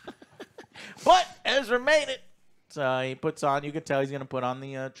the... But Ezra made it. So he puts on... You can tell he's going to put on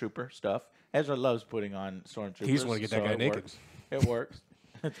the trooper stuff. Ezra loves putting on stormtroopers. He just want to get that guy naked. It works.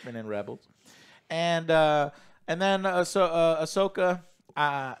 It's been in Rebels. And then Ahsoka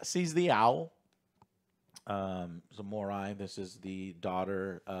sees the owl. Zamorai. This is the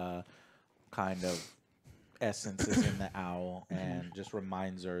daughter kind of... essence is in the owl, and just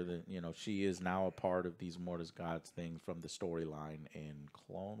reminds her that, you know, she is now a part of these Mortis Gods things from the storyline in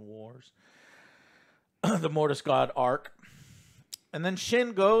Clone Wars. The Mortis God arc. And then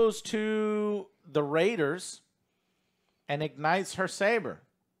Shin goes to the Raiders and ignites her saber.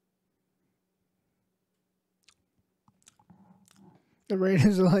 The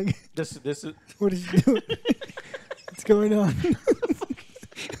Raiders are like, this is what is he doing? What's going on?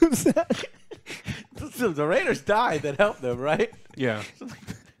 Who's that? The Raiders died that helped them, right? Yeah.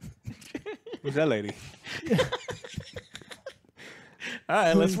 Who's that lady? All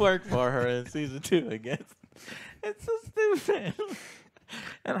right, let's work for her in season 2, I guess. It's so stupid.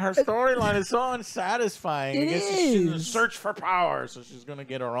 And her storyline is so unsatisfying. It I guess she's in the is. search for power, so she's going to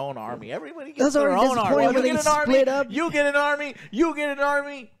get her own army. Everybody gets That's their already own army. disappointing You when they get an army, split up. you get an army, you get an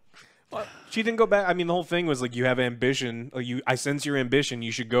army. She didn't go back. I mean, the whole thing was like, you have ambition. Or I sense your ambition.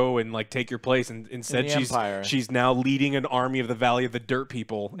 You should go and like take your place. And instead, she's now leading an army of the Valley of the Dirt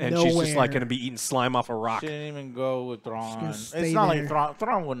People, and she's just like going to be eating slime off a rock. She didn't even go with Thrawn. It's stay not there. like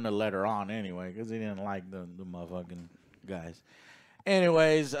Thrawn wouldn't have let her on anyway because he didn't like the motherfucking guys.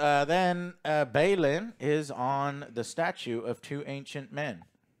 Anyways, then Balin is on the statue of 2 ancient men.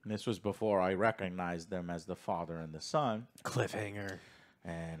 This was before I recognized them as the father and the son. Cliffhanger.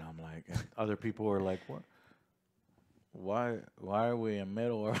 And I'm like, and other people were like, what? Why are we in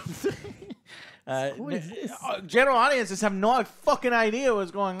middle earth? What is this? General audiences have no fucking idea what's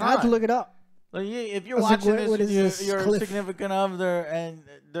going on. I have to look it up. Like, if you're I was like, watching what this, is this your cliff? significant other, and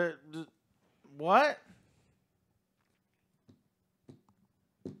they're what?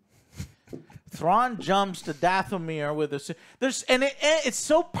 Thrawn jumps to Dathomir with it's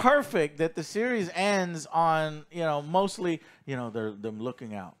so perfect that the series ends on mostly they're them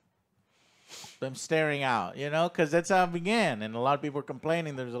looking out, them staring out, because that's how it began, and a lot of people are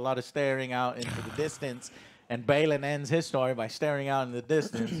complaining there's a lot of staring out into the distance, and Balin ends his story by staring out in the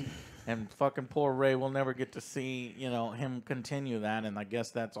distance, and fucking poor Rey will never get to see him continue that, and I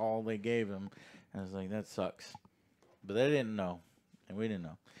guess that's all they gave him. And I was like, that sucks, but they didn't know, and we didn't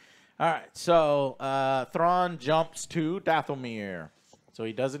know. All right, so Thrawn jumps to Dathomir. So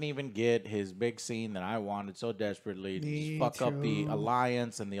he doesn't even get his big scene that I wanted so desperately to just fuck up the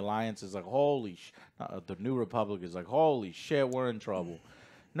Alliance, and the Alliance is like, holy the New Republic is like, holy shit, we're in trouble.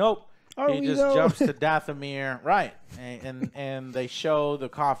 Nope. He just jumps to Dathomir, right? And they show the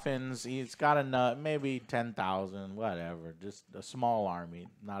coffins. He's got maybe 10,000, whatever, just a small army,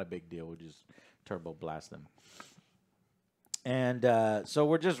 not a big deal. We just turbo blast them. And so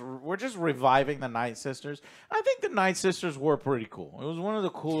we're just reviving the Night Sisters. I think the Night Sisters were pretty cool. It was one of the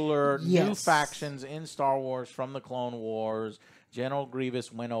cooler new factions in Star Wars from the Clone Wars. General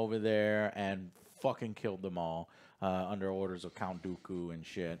Grievous went over there and fucking killed them all under orders of Count Dooku and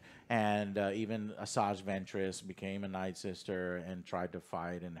shit. And even Asajj Ventress became a Night Sister and tried to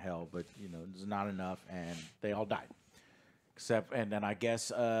fight and help, but it was not enough, and they all died. And then I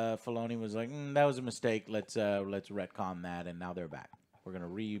guess Filoni was like, that was a mistake. Let's retcon that, and now they're back. We're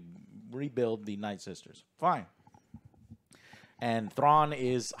gonna rebuild the Night Sisters. Fine. And Thrawn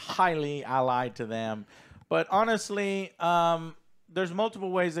is highly allied to them, but honestly, there's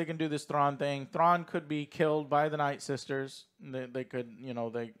multiple ways they can do this Thrawn thing. Thrawn could be killed by the Night Sisters. They could,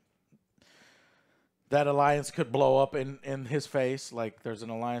 that alliance could blow up in his face. Like there's an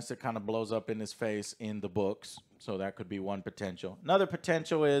alliance that kind of blows up in his face in the books. So that could be one potential. Another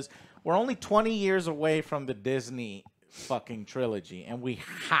potential is we're only 20 years away from the Disney fucking trilogy, and we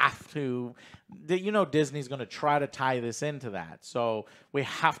have to, Disney's going to try to tie this into that. So we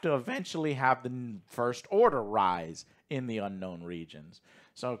have to eventually have the First Order rise in the unknown regions.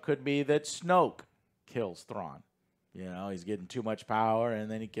 So it could be that Snoke kills Thrawn. He's getting too much power, and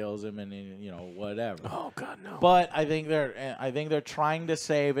then he kills him, and whatever. Oh God, no! But I think they're trying to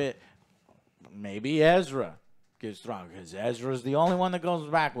save it. Maybe Ezra gets Thrawn, because Ezra's the only one that goes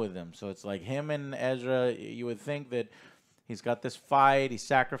back with him. So it's like him and Ezra. You would think that he's got this fight. He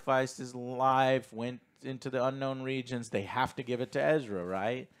sacrificed his life, went into the unknown regions. They have to give it to Ezra,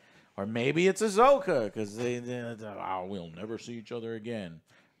 right? Or maybe it's Ahsoka, because we'll never see each other again.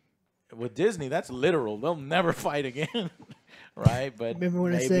 With Disney, that's literal. They'll never fight again, right? But remember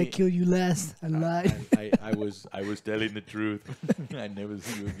when I said "kill you last"? I lied. I was telling the truth. I never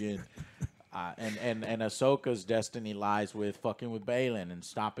see you again. And Ahsoka's destiny lies with fucking with Balin and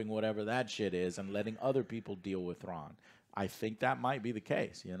stopping whatever that shit is and letting other people deal with Thrawn. I think that might be the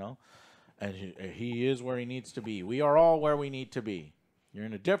case, And he is where he needs to be. We are all where we need to be. You're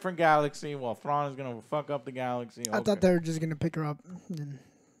in a different galaxy while Thrawn is going to fuck up the galaxy. I thought they were just going to pick her up. And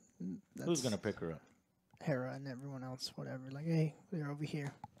who's going to pick her up? Hera and everyone else, whatever. Like, hey, they're over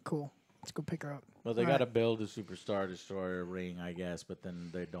here. Cool. Let's go pick her up. Well, they got to build a Superstar Destroyer ring, I guess, but then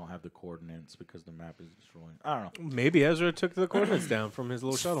they don't have the coordinates because the map is destroyed. I don't know. Maybe Ezra took the coordinates down from his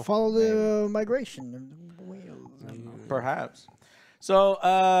little shuttle. Follow the migration. Perhaps. So,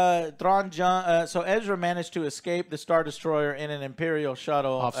 so Ezra managed to escape the Star Destroyer in an Imperial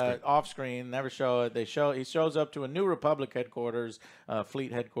shuttle off screen. Never show it. He shows up to a New Republic headquarters,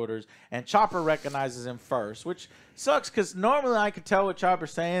 fleet headquarters, and Chopper recognizes him first, which sucks because normally I could tell what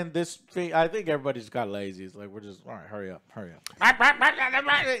Chopper's saying. I think everybody's got lazy. It's like we're just all right. Hurry up.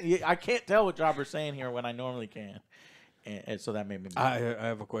 I can't tell what Chopper's saying here when I normally can. And so that made me mad. I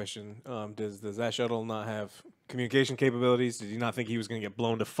have a question. Does that shuttle not have communication capabilities? Did you not think he was going to get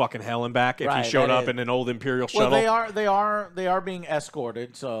blown to fucking hell and back if he showed up in an old Imperial shuttle? Well, they are being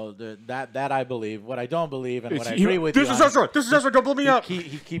escorted. So that I believe. What I don't believe and what I agree with you. This is Ezra. Don't blow me up.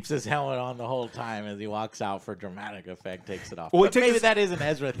 He keeps his helmet on the whole time as he walks out for dramatic effect. Takes it off. Well, maybe that is an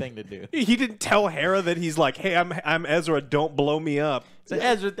Ezra thing to do. He didn't tell Hera that he's like, hey, I'm Ezra. Don't blow me up. It's an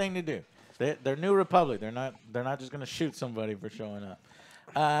Ezra thing to do. They're New Republic. They're not just gonna shoot somebody for showing up.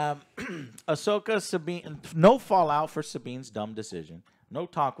 Ahsoka, Sabine, no fallout for Sabine's dumb decision. No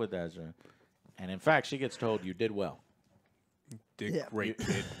talk with Ezra, and in fact, she gets told you did well. Great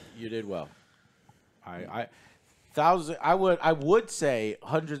kid. You did well. I would say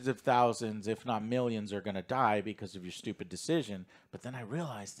hundreds of thousands, if not millions, are gonna die because of your stupid decision. But then I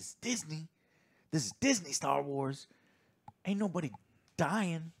realized this is Disney Star Wars. Ain't nobody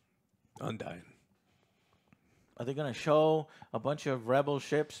dying. Undying. Are they going to show a bunch of rebel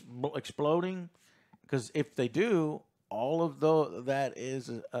ships exploding? Because if they do, all of that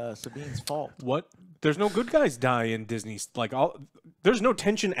is Sabine's fault. What? There's no good guys die in Disney's. There's no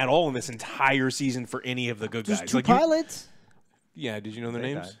tension at all in this entire season for any of the good guys. There's two pilots. Did you know their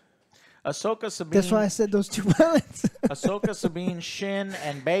names? Died. Ahsoka, Sabine. That's why I said those two pilots. Ahsoka, Sabine, Shin,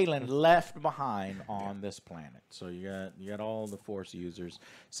 and Baylan left behind on this planet. So you got all the Force users.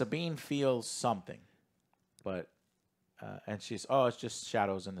 Sabine feels something, but and she's it's just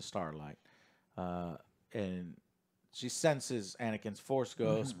shadows in the starlight, and she senses Anakin's Force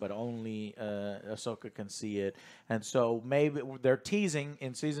ghost, but only Ahsoka can see it. And so maybe they're teasing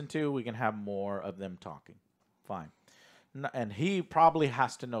in season 2. We can have more of them talking. Fine. And he probably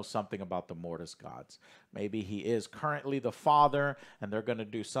has to know something about the Mortis gods. Maybe he is currently the father, and they're going to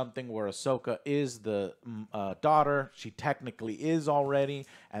do something where Ahsoka is the daughter. She technically is already,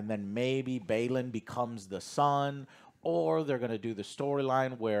 and then maybe Baylan becomes the son, or they're going to do the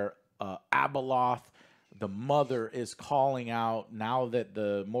storyline where Abeloth, the mother, is calling out, now that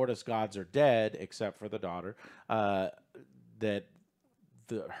the Mortis gods are dead, except for the daughter, that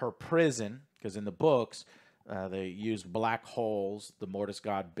her prison, because in the books, they used black holes the Mortis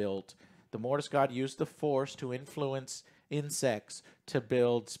god built. The Mortis god used the Force to influence insects to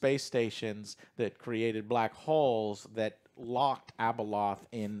build space stations that created black holes that locked Abeloth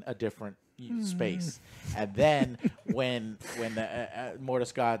in a different space. And then when the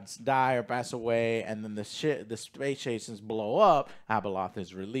Mortis gods die or pass away, and then the space stations blow up, Abeloth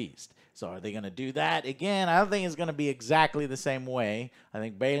is released. So are they going to do that again? I don't think it's going to be exactly the same way. I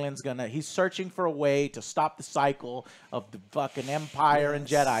think Baylan's he's searching for a way to stop the cycle of the fucking Empire and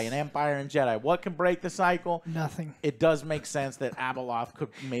Jedi. What can break the cycle? Nothing. It does make sense that Abeloth could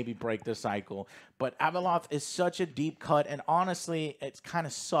maybe break the cycle. But Abeloth is such a deep cut, and honestly, it's kind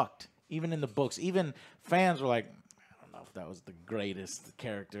of sucked. Even in the books, even fans were like, I don't know if that was the greatest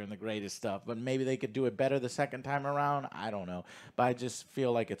character and the greatest stuff, but maybe they could do it better the second time around. I don't know. But I just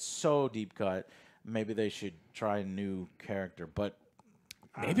feel like it's so deep cut. Maybe they should try a new character. But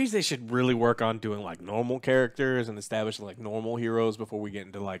maybe they should really work on doing like normal characters and establishing like normal heroes before we get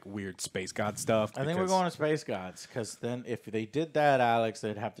into like weird space god stuff. I think we're going to space gods, because then if they did that, Alex,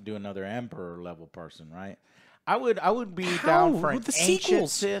 they'd have to do another Emperor level person, right? I would be down for an ancient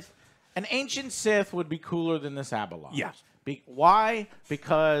Sith. An ancient Sith would be cooler than this Abeloth. Yeah. Why?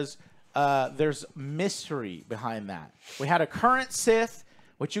 Because there's mystery behind that. We had a current Sith,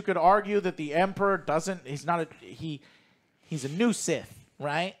 which you could argue that the Emperor doesn't. He's a new Sith,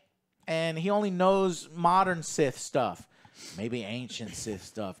 right? And he only knows modern Sith stuff. Maybe ancient Sith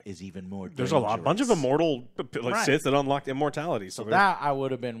stuff is even more dangerous. There's a bunch of immortal Sith that unlocked immortality. So that I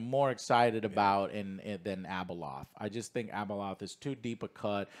would have been more excited about than Abeloth. I just think Abeloth is too deep a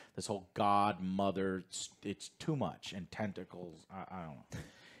cut. This whole god, mother, it's too much. And tentacles, I don't know.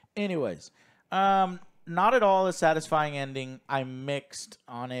 Anyways, not at all a satisfying ending. I'm mixed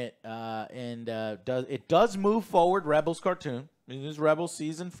on it. It does move forward Rebels cartoon. It is Rebels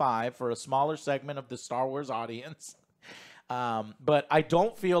Season 5 for a smaller segment of the Star Wars audience. But I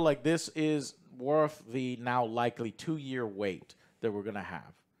don't feel like this is worth the now likely 2-year wait that we're going to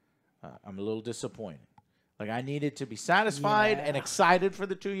have. I'm a little disappointed. Like, I needed to be satisfied and excited for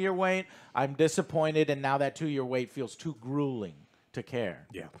the 2-year wait. I'm disappointed, and now that 2-year wait feels too grueling to care.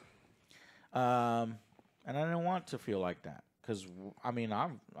 Yeah. And I didn't want to feel like that. because I mean I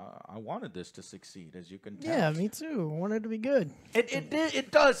wanted this to succeed, as you can tell. Yeah, me too. I wanted it to be good.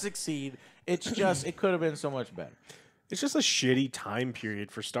 It does succeed. It's just it could have been so much better. It's just a shitty time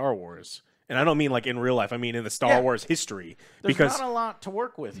period for Star Wars. And I don't mean like in real life. I mean in the Star Wars history. There's because not a lot to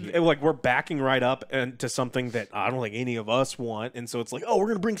work with here. Like we're backing right up into something that I don't think any of us want. And so it's like, oh, we're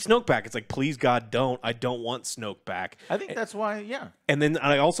going to bring Snoke back. It's like, please, God, don't. I don't want Snoke back. I think that's why, yeah. And then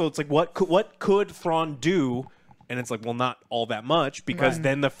it's like, what could Thrawn do? And it's like, well, not all that much, because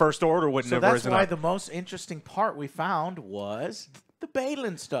then the First Order would never. So that's why the most interesting part we found was the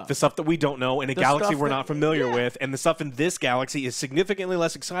Balin stuff. The stuff that we don't know in a galaxy we're not familiar with. And the stuff in this galaxy is significantly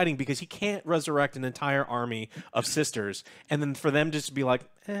less exciting because he can't resurrect an entire army of sisters. And then for them just to be like,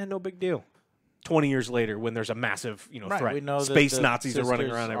 no big deal. 20 years later, when there's a massive, threat, we know space the Nazis are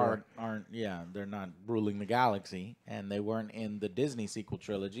running around everywhere. They're not ruling the galaxy, and they weren't in the Disney sequel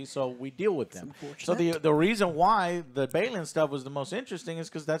trilogy, so we deal with them. So the reason why the Balin stuff was the most interesting is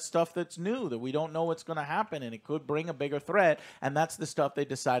because that's stuff that's new, that we don't know what's going to happen, and it could bring a bigger threat, and that's the stuff they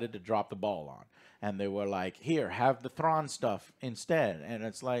decided to drop the ball on. And they were like, here, have the Thrawn stuff instead. And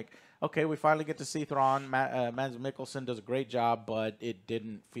it's like, okay, we finally get to see Thrawn. Mads Mikkelsen does a great job, but it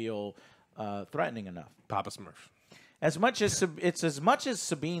didn't feel threatening enough. Papa Smurf. As much as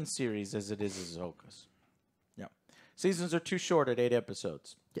Sabine's series as it is Ahsoka's. Yeah, seasons are too short at 8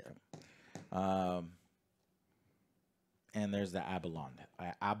 episodes. Yeah. And there's the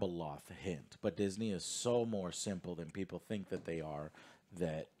Abeloth hint, but Disney is so more simple than people think that they are,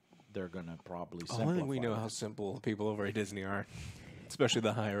 that they're gonna probably simplify. I think we know how simple people over at Disney are, especially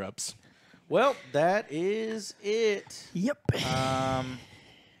the higher ups. Well, that is it. Yep.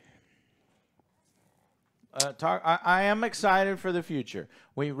 I am excited for the future.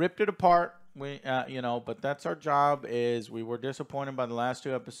 We ripped it apart. But that's our job. Is we were disappointed by the last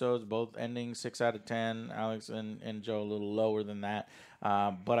 2 episodes, both ending 6 out of 10. Alex and Joe a little lower than that.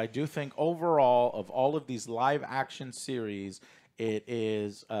 But I do think overall, of all of these live action series, it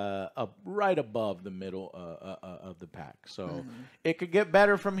is right above the middle of the pack. So it could get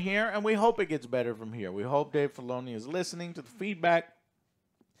better from here, and we hope it gets better from here. We hope Dave Filoni is listening to the feedback,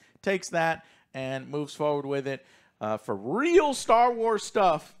 takes that, and moves forward with it. For real Star Wars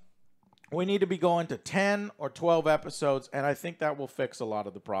stuff, we need to be going to 10 or 12 episodes, and I think that will fix a lot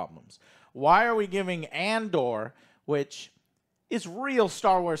of the problems. Why are we giving Andor, which is real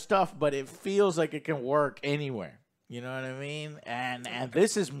Star Wars stuff, but it feels like it can work anywhere? You know what I mean? And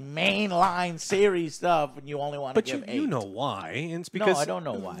this is mainline series stuff, and you only want to give 8. But you know why? It's because I don't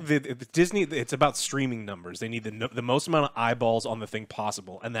know why. The Disney, it's about streaming numbers. They need the most amount of eyeballs on the thing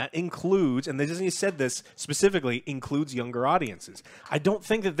possible, and that includes, and Disney said this specifically, includes younger audiences. I don't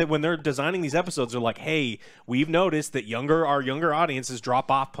think that when they're designing these episodes, they're like, hey, we've noticed that our younger audiences drop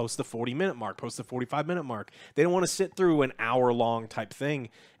off post the 40-minute mark, post the 45-minute mark. They don't want to sit through an hour-long type thing,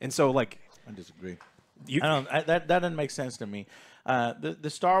 and so like, I disagree. That doesn't make sense to me. The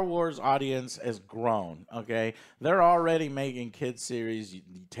Star Wars audience has grown, okay? They're already making kids series,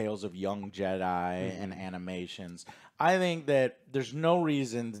 Tales of Young Jedi, and animations. I think that there's no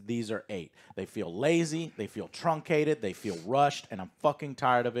reason these are 8. They feel lazy, they feel truncated, they feel rushed, and I'm fucking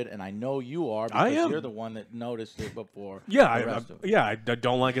tired of it, and I know you are because you're the one that noticed it before. I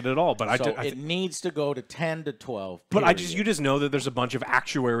don't like it at all, but it needs to go to 10 to 12. But you just know that there's a bunch of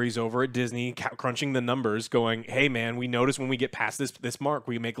actuaries over at Disney crunching the numbers going, hey man, we notice when we get past this mark,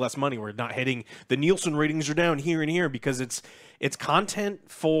 we make less money. We're not hitting, the Nielsen ratings are down here and here because it's content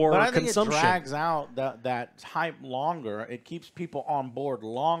for consumption. But I think it drags out that hype longer. It keeps people on board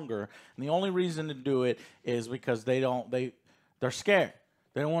longer. And the only reason to do it is because they're scared.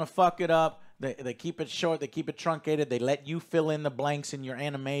 They don't want to fuck it up. They keep it short. They keep it truncated. They let you fill in the blanks in your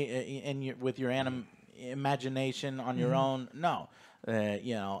with your imagination on your own. No.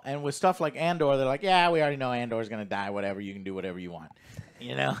 And with stuff like Andor, they're like, yeah, we already know Andor's going to die, whatever. You can do whatever you want.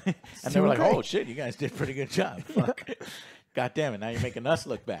 And they were like, oh, shit, you guys did a pretty good job. Fuck. God damn it, now you're making us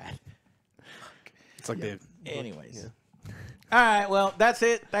look bad. It's like Anyways. Yeah. All right, well, that's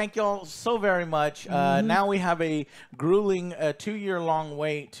it. Thank y'all so very much. Now we have a grueling 2-year-long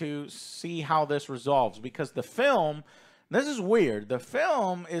wait to see how this resolves, because the film, this is weird. The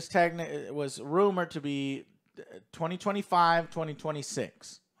film was rumored to be 2025,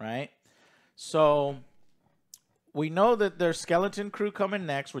 2026, right? So we know that there's Skeleton Crew coming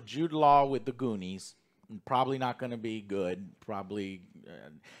next with Jude Law with the Goonies. Probably not going to be good. Probably,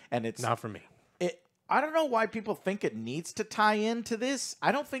 and it's not for me. I don't know why people think it needs to tie into this.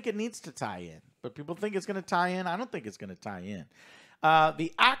 I don't think it needs to tie in, but people think it's going to tie in. I don't think it's going to tie in.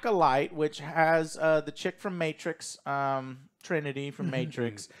 The Acolyte, which has the chick from Matrix, Trinity from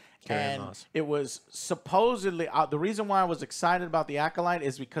Matrix, And it was supposedly the reason why I was excited about the Acolyte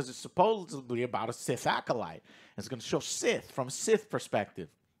is because it's supposedly about a Sith Acolyte. It's going to show Sith from a Sith perspective.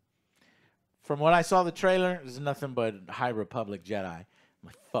 From what I saw the trailer, there's nothing but High Republic Jedi. I'm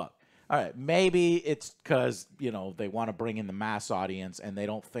like, fuck. All right, maybe it's because, you know, they want to bring in the mass audience and they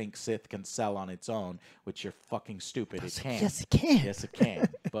don't think Sith can sell on its own, which you're fucking stupid. It can. Yes, it can. Yes, it can.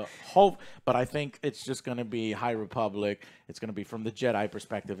 But I think it's just going to be High Republic. It's going to be from the Jedi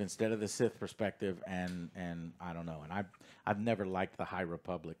perspective instead of the Sith perspective, and I don't know. And I've never liked the High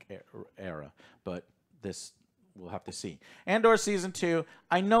Republic era, but this we'll have to see. Andor Season 2,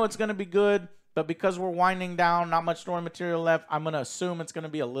 I know it's going to be good. But because we're winding down, not much story material left, I'm going to assume it's going to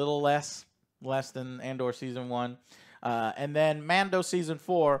be a little less than Andor Season 1. And then Mando Season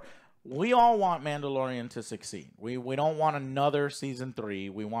 4, we all want Mandalorian to succeed. We don't want another Season 3.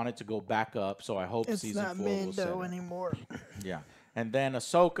 We want it to go back up, so I hope Season 4 will set it. It's not Mando anymore. Yeah. And then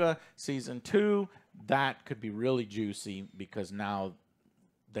Ahsoka Season 2, that could be really juicy because now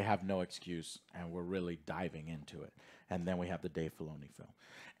they have no excuse, and we're really diving into it. And then we have the Dave Filoni film.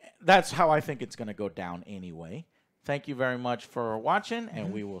 That's how I think it's going to go down anyway. Thank you very much for watching,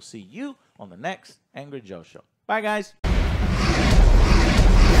 and we will see you on the next Angry Joe Show. Bye, guys.